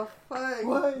 What okay. the fuck?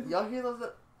 What? Y'all hear those?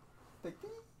 Like,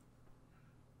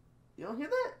 You don't hear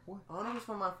that? What? I don't know if it's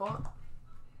from my phone.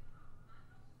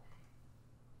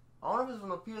 I don't know if it's from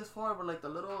the PS4, but like the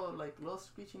little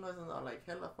screechy noise and like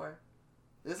hella far.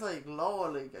 It's like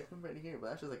low, like I can barely hear it, but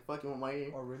that's just like fucking with my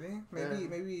ear. oh really? Yeah.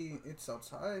 Maybe it's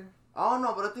outside. I don't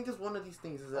know, but I think it's one of these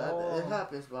things. Is that Oh. it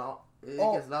happens, but it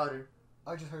Oh. gets louder.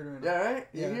 I just heard it. Right now. Yeah, right?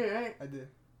 Yeah. You hear it, right? I did.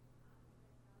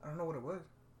 I don't know what it was.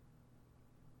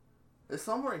 It's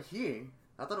somewhere here.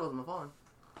 I thought it was my phone.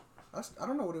 I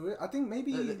don't know what it is. I think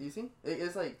maybe You see?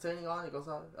 It's like turning on, it goes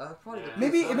out. Probably Yeah. the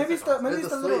maybe PS4. maybe it's It's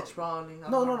the the little. switch, probably. I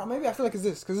No, don't know. Maybe I feel like it's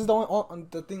this because it's the on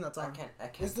the thing that's I on. can't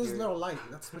It's this hear little light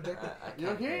that's it. projected. I You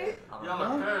don't can't hear it? I don't Y'all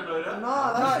know. are paranoid, huh? No,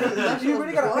 No, that shit you was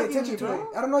really gotta pay bugging attention me, to bro.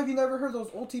 it. I don't know if you never heard those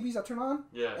old TVs that turn on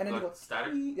Yeah, and then like you go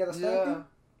static. Yeah, the static Yeah. thing.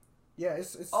 Yeah,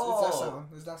 it's that Oh. sound.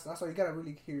 That's why you gotta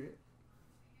really hear it.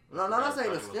 No, I'm not Yeah,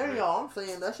 saying to I thought it scare was y'all. I'm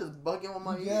saying that shit's bugging on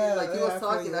my ear. Yeah, Like, he yeah, I was feel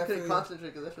talking, you, I I couldn't feel you. concentrate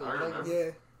because that shit was I bugging. remember.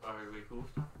 Yeah. Alright, wait, who?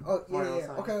 Oh Mario yeah.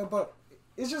 Sonic. Okay, but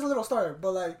it's just a little story.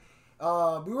 But like,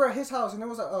 we were at his house and it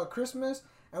was Christmas,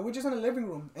 and we're just in the living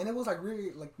room, and it was like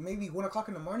really like maybe 1:00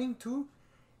 in the morning too.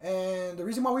 And the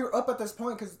reason why we were up at this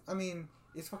point, because I mean,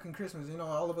 it's fucking Christmas, you know,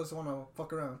 all of us want to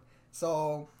fuck around.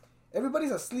 So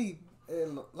everybody's asleep.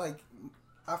 Like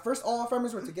at first, all our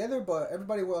families were together, but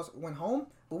everybody went home.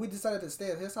 But we decided to stay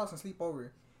at his house and sleep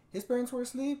over. His parents were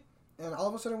asleep. And all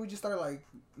of a sudden, we just started, like,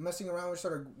 messing around. We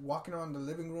started walking around the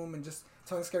living room and just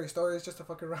telling scary stories just to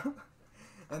fuck around.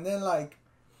 And then, like,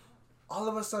 all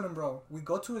of a sudden, bro, we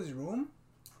go to his room.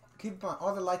 Keep in mind,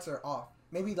 all the lights are off.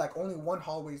 Maybe, like, only one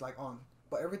hallway's, like, on.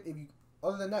 But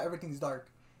other than that, everything's dark.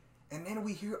 And then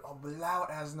we hear a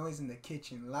loud-ass noise in the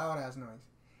kitchen. Loud-ass noise.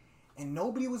 And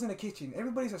nobody was in the kitchen.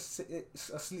 Everybody's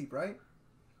asleep, right?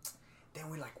 Then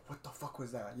we're like, what the fuck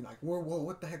was that? You're like, whoa,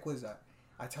 what the heck was that?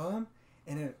 I tell him.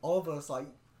 And then all of us, like,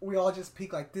 we all just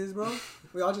peek like this, bro.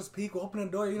 We all just peek. We open the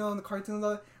door, you know, in the cartoons,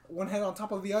 one head on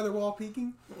top of the other, we're all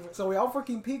peeking. So we all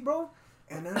fucking peek, bro.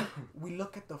 And then we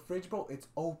look at the fridge, bro. It's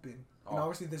open. And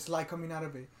obviously there's light coming out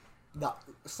of it.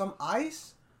 Some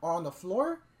ice are on the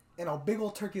floor, and a big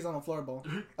old turkey's on the floor, bro.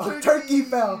 A turkey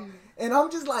fell. And I'm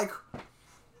just like,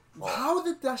 how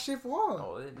did that shit fall?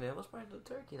 Oh, it was probably the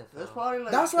turkey that That's fell. probably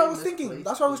like. That's what I was famous thinking. place.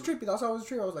 That's why I was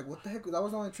trippy. I was like, what the heck? That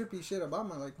was the only trippy shit about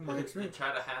my You experience.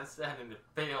 tried a handstand and it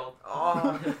failed.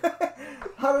 Oh.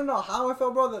 I don't know how I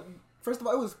felt, bro. That first of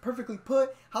all, it was perfectly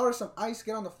put. How did some ice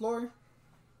get on the floor?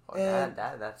 Oh, And-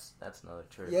 that's another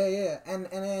trick. Yeah. And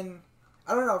then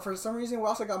I don't know. For some reason, we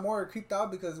also got more creeped out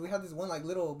because we had this one like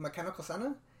little mechanical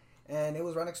Santa, and it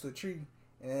was right next to a tree.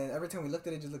 And every time we looked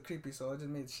at it, it just looked creepy. So it just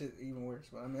made shit even worse.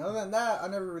 But I mean, other than that, I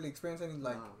never really experienced any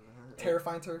like Oh, man.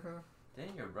 terrifying.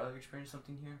 Didn't your brother experience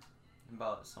something here?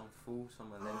 About some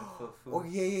 11-foot fool? Oh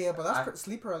yeah. But that's I-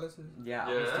 sleep paralysis. Yeah,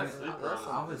 Yeah, I was that's thinking, sleep I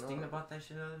paralysis. was thinking about that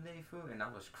shit the other day, fool, and I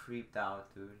was creeped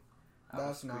out, dude.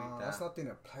 That's nothing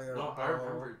to play around. No, I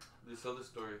remember this other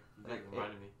story. That Like,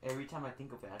 reminded me. Every time I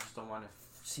think of it, I just don't want to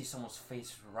see someone's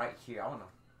face right here. I want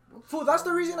to Fool, that's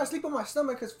the reason I sleep on my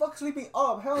stomach. Cause fuck sleeping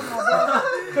up, hell no,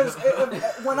 bro. Cause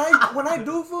when I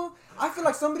do, fool, I feel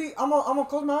like somebody. I'm gonna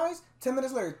close my eyes. 10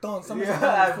 minutes later, done. Somebody's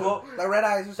Yeah, fool. bro. Like red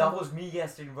eyes or That something. was me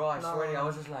yesterday, bro. I No. swear to you, I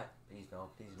was just like, please no,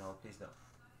 please no, please no.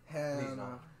 Hell Please no.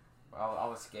 no. I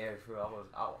was scared, fool. I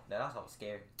was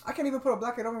scared. I can't even put a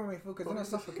blanket over me, fool, cause then I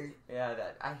suffocate. Yeah,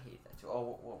 I hate that too.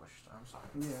 Oh, what was I'm sorry.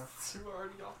 Yeah. We're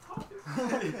already off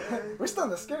topic. We're still in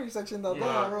the scary section though. Yeah.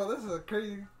 Damn, bro, this is a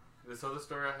crazy. This other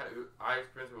story I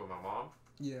experienced it with my mom.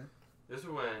 Yeah. This is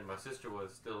when my sister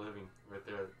was still living right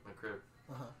there at my crib.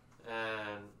 Uh-huh.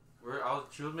 And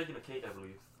she was making a cake, I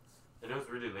believe. And it was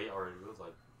really late already. It was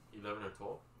like 11 or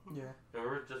 12. Yeah. And we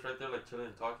were just right there like chilling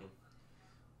and talking.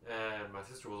 And my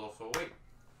sister was also awake.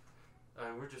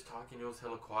 And we were just talking. It was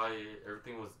hella quiet.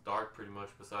 Everything was dark pretty much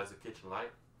besides the kitchen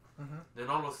light. Mhm. Then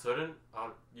all of a sudden,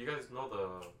 you guys know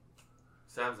the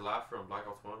Sam's Laugh from Black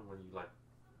Ops 1 when you like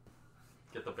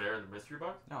get the bear in the mystery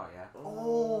box? Oh yeah.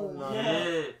 Oh, no.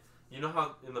 Yeah. You know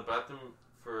how in the bathroom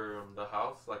for the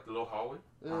house, like the little hallway?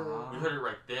 Uh-huh. We heard it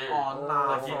right there. Oh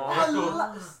nah, Like,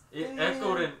 bro. It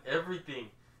echoed in everything.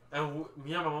 And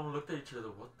me and my mom looked at each other,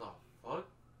 what the fuck?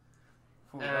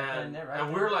 Fool, And right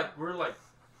we were like,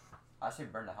 I say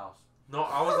burn the house. no,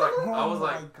 I was like, Oh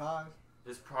my god.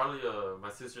 it's probably my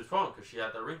sister's phone because she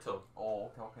had that ringtone. Oh,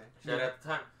 okay. She had it at the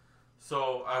time.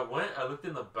 So I looked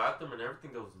in the bathroom and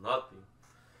everything, there was nothing.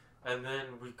 And then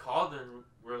we called and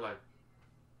we're like,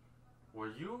 were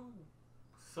you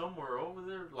somewhere over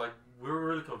there? Like, we were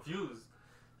really confused.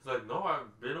 It's like, no,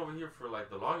 I've been over here for like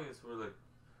the longest. We're like,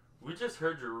 we just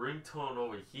heard your ringtone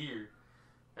over here.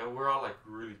 And we're all like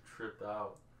really tripped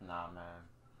out. Nah, man.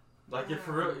 Like, it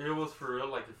was for real,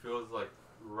 like it feels like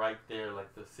right there,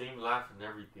 like the same laugh and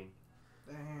everything.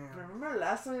 Damn. Remember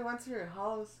last time we went to your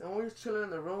house and we were chilling in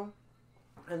the room,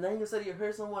 and then you said you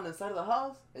heard someone inside of the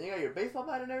house, and you got your baseball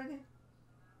bat and everything?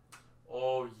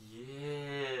 Oh,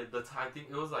 yeah. I think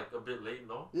it was like a bit late,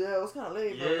 no? Yeah, it was kind of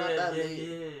late, Yeah, but not that yeah, late.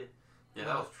 yeah. Yeah,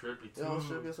 that was trippy too. Yeah, it was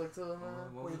trippy as fuck too, man.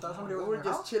 Wait, you thought somebody We was were in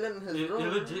your just house? chilling in his It room.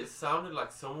 legit sounded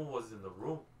like someone was in the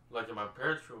room, like in my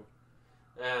parents' room.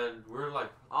 And we're like,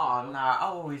 Oh nah, I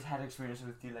always had experience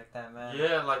with you like that, man.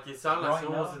 yeah, like it sounded like Growing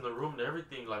someone was up. in the room and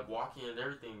everything, like walking and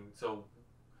everything. So,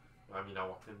 I mean, I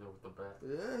walked in there with the bat.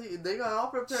 Yeah, they got all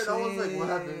prepared. I was like, what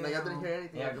happened? Like, I didn't hear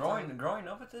anything. Yeah, at the growing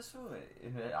up with this fool,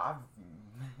 I've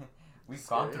we've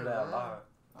gone Scary, through that a man. lot.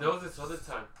 There was this other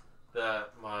time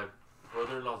that my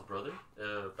brother-in-law's brother,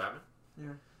 Batman. Yeah.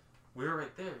 We were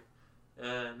right there,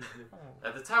 and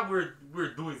at the time we were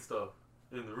doing stuff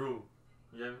in the room.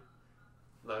 You know,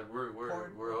 like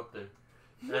we're up there,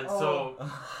 and Oh.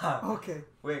 time. Okay.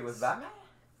 Wait, was Batman?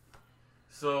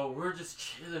 so we're just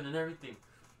chilling and everything,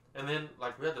 and then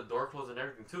like we had the door closed and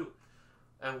everything too,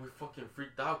 and we fucking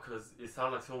freaked out because it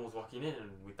sounded like someone was walking in, and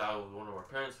we thought it was one of our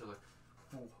parents. So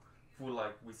like, fool,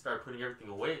 like we started putting everything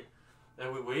away,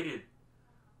 and we waited,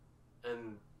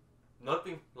 and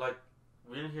nothing, like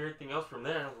we didn't hear anything else from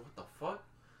there. And I was like, what the fuck?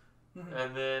 Mhm.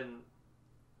 And then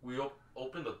we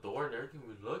opened the door and everything.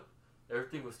 We looked,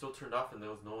 everything was still turned off and there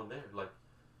was no one there. Like,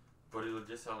 but it would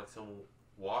just sound like someone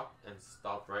walked and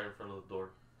stopped right in front of the door.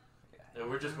 And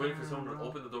we're just waiting for someone to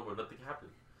open the door, but nothing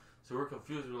happened. So we're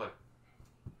confused. We're like,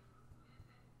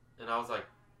 and I was like,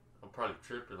 I'm probably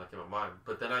tripping, like in my mind.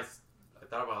 But then I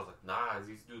thought about it, I was like, nah,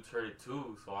 these dudes heard it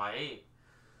too, so I ain't.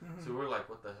 Mhm. So we were like,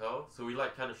 what the hell? So we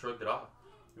like kind of shrugged it off.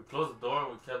 We closed the door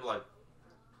and we kept like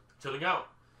chilling out.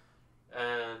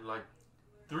 And like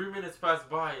 3 minutes passed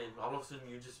by and all of a sudden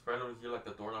you just randomly hear like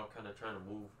the doorknob kind of trying to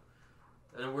move.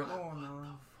 And then we're like, Oh what no. the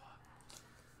fuck?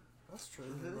 That's true.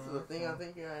 This is bro. the thing I'm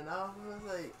thinking right now. It's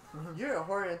like, Mhm. you're a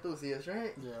horror enthusiast,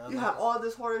 right? Yeah. You have all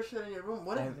this horror shit in your room.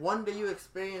 What if And- one day you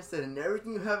experience it and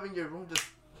everything you have in your room just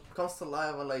comes to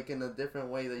life, like in a different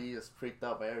way that you just freaked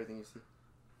out by everything you see?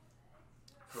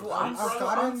 Fool, I'm, I've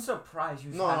gotten- I'm surprised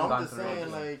you No, haven't I'm gone just through saying,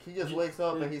 this. like, he just You- wakes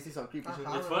up and he sees some creepy shit.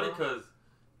 Uh-huh. It's funny because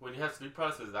when you have sleep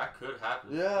paralysis, that could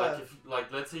happen. Yeah. Like if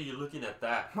like let's say you're looking at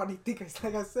that. What do you think?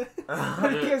 Like I said, what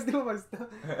do you Yeah. guys do with my stuff?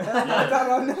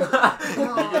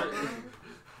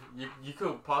 You, you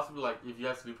could possibly like if you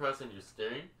have sleep paralysis and you're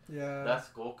staring, Yeah. that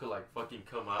skull could like fucking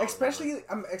come out. and,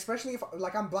 Especially if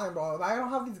like I'm blind, bro. If I don't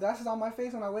have these glasses on my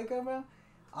face when I wake up, bro,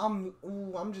 I'm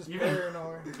just Even-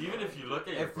 paranoid. like, even if you look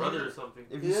at your If brother you- or something.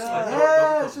 if you Yeah. see like, it, they'll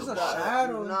Yeah, come it's to just the a wall.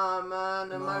 shadow. Nah,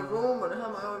 man, in my Nah. room, when I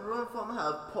have my own room, I'm gonna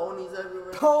have ponies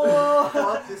everywhere. Oh.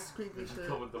 Fuck this creepy shit.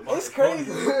 Come with the It's motherfucker.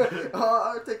 crazy. Oh,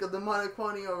 I'll take a demonic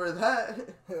pony over that.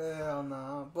 Hell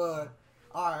no. But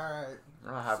alright.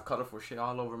 I have colorful shit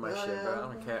all over my Yeah, shit, bro. I yeah.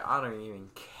 don't care. I don't even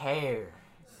care.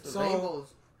 The So-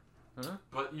 rainbows.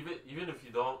 But even if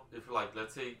you don't, if like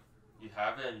let's say you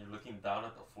have it and you're looking down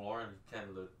at the floor and you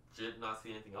can't look legit not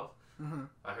see anything else. Mm-hmm.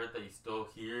 I heard that you still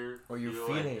hear, Or you feel,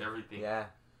 feel and it. everything. Yeah.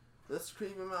 That's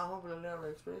creepy, man. I hope I never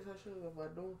experience that shit if I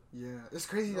do. Yeah, it's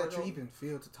crazy No, that I you don't. even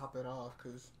feel to top it off,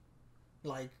 cause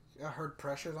like I heard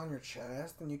pressures on your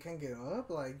chest and you can't get up,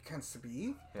 like you can't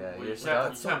speak. Yeah, Well, you're you stuck.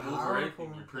 can't so move or powerful.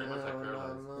 anything. You're pretty much like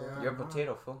paralyzed. Yeah. You're a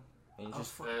potato, fool. And you I'm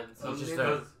just fu- And so I'm just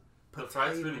because the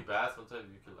fright's potato. really bad, sometimes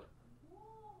you can like.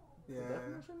 Yeah, but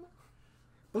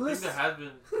I think listen, there has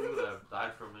been people that have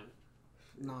died from it.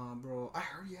 nah, bro. I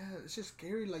heard, yeah, it's just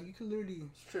scary. Like you can literally,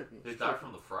 It's trippy. They died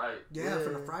from the fright. yeah, for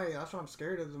the Yeah. Friday. That's what I'm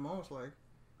scared of the most. Like,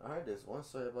 I heard this one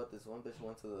story about this one bitch who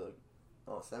went to the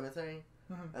cemetery,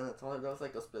 Mhm. and they told her there was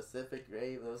like a specific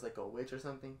grave. There was like a witch or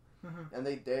something, Mhm. and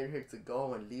they dared her to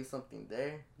go and leave something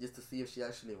there just to see if she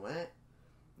actually went.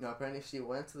 Now apparently she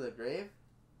went to the grave,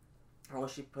 and when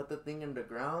she put the thing in the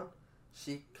ground,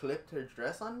 she clipped her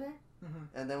dress on there, Mhm.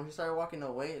 and then when she started walking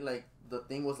away, like the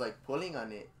thing was like pulling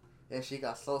on it, and she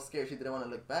got so scared she didn't want to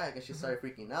look back, and she started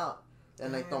freaking out.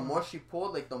 And like the Damn. more she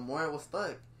pulled, like the more it was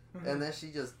stuck. Mhm. And then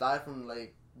she just died from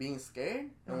like being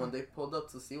scared. And when they pulled up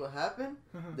to see what happened,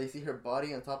 Mhm. they see her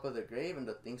body on top of the grave and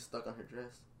the thing stuck on her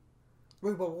dress.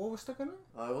 Wait, but what was stuck on it?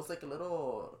 It was like a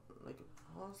little, like,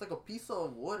 oh, it's like a piece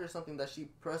of wood or something that she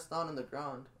pressed down in the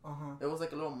ground. Uh huh. It was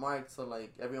like a little mark, so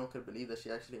like everyone could believe that she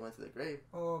actually went to the grave.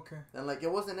 Oh, okay. And like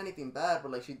it wasn't anything bad,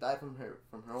 but like she died from her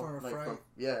From own, her like fright.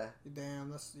 yeah. Damn,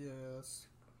 that's that's.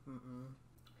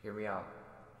 hear me out.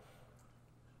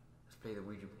 Let's play the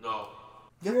Ouija board. No.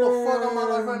 Get the fuck out of my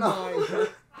life right now. now.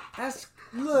 That's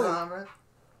look. Nah, man.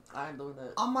 I ain't doing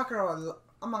that. I'm not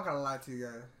gonna lie to you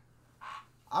guys.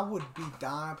 I would be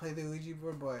down to play the Ouija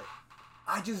board, but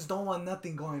I just don't want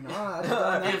nothing going on. I just don't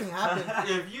want nothing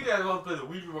happening. If you guys want to play the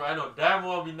Ouija board, I know damn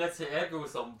well I'll be next to Edgar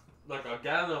with some like a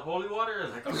gallon of holy water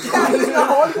and like a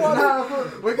Nah,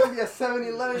 we're gonna be at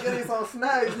 7-Eleven getting some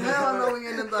snacks. Hell no, we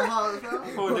ain't in the house. Huh?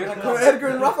 Oh, they're gonna Go Edgar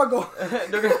and Rafa go.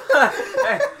 they're gonna.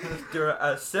 Hey, they're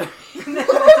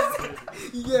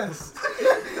Yes.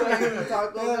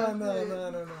 Tacos No, and no, shit. no,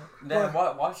 no, no. Then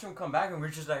watch them come back and we're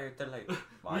just like they're like.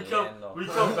 we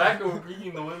come back and we're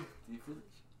bringing the wind. Do you feel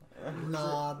it?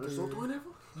 Nah, There's no dude.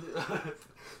 whatever.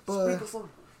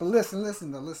 But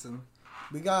listen.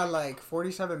 We got like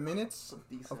 47 minutes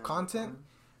of content.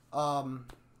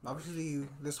 Obviously,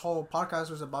 this whole podcast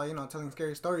was about, telling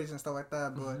scary stories and stuff like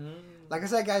that. But like I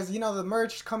said, guys, the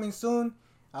merch coming soon.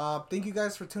 Thank you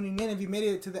guys for tuning in. If you made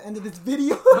it to the end of this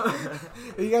video,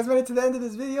 if you guys made it to the end of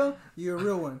this video, you're a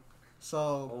real one. So,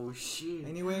 Oh shit.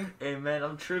 anyway, Hey man,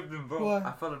 I'm tripping, bro. What?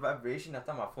 I felt a vibration. I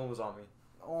thought my phone was on me.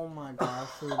 oh my gosh,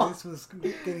 dude, this was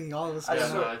getting all of us. I Yeah,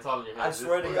 swear- no, it's all in your head. I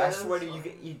swear to you,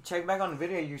 Yeah, you check back on the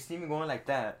video, you see me going like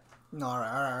that. No, all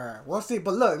right. We'll see.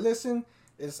 But look, listen,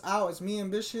 it's out. It's me,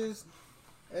 Ambitious,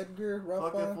 Edgar,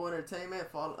 Fucking Rafa. Full Entertainment.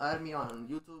 Add me on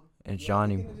YouTube. And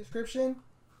Link in the description.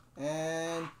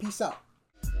 And peace out.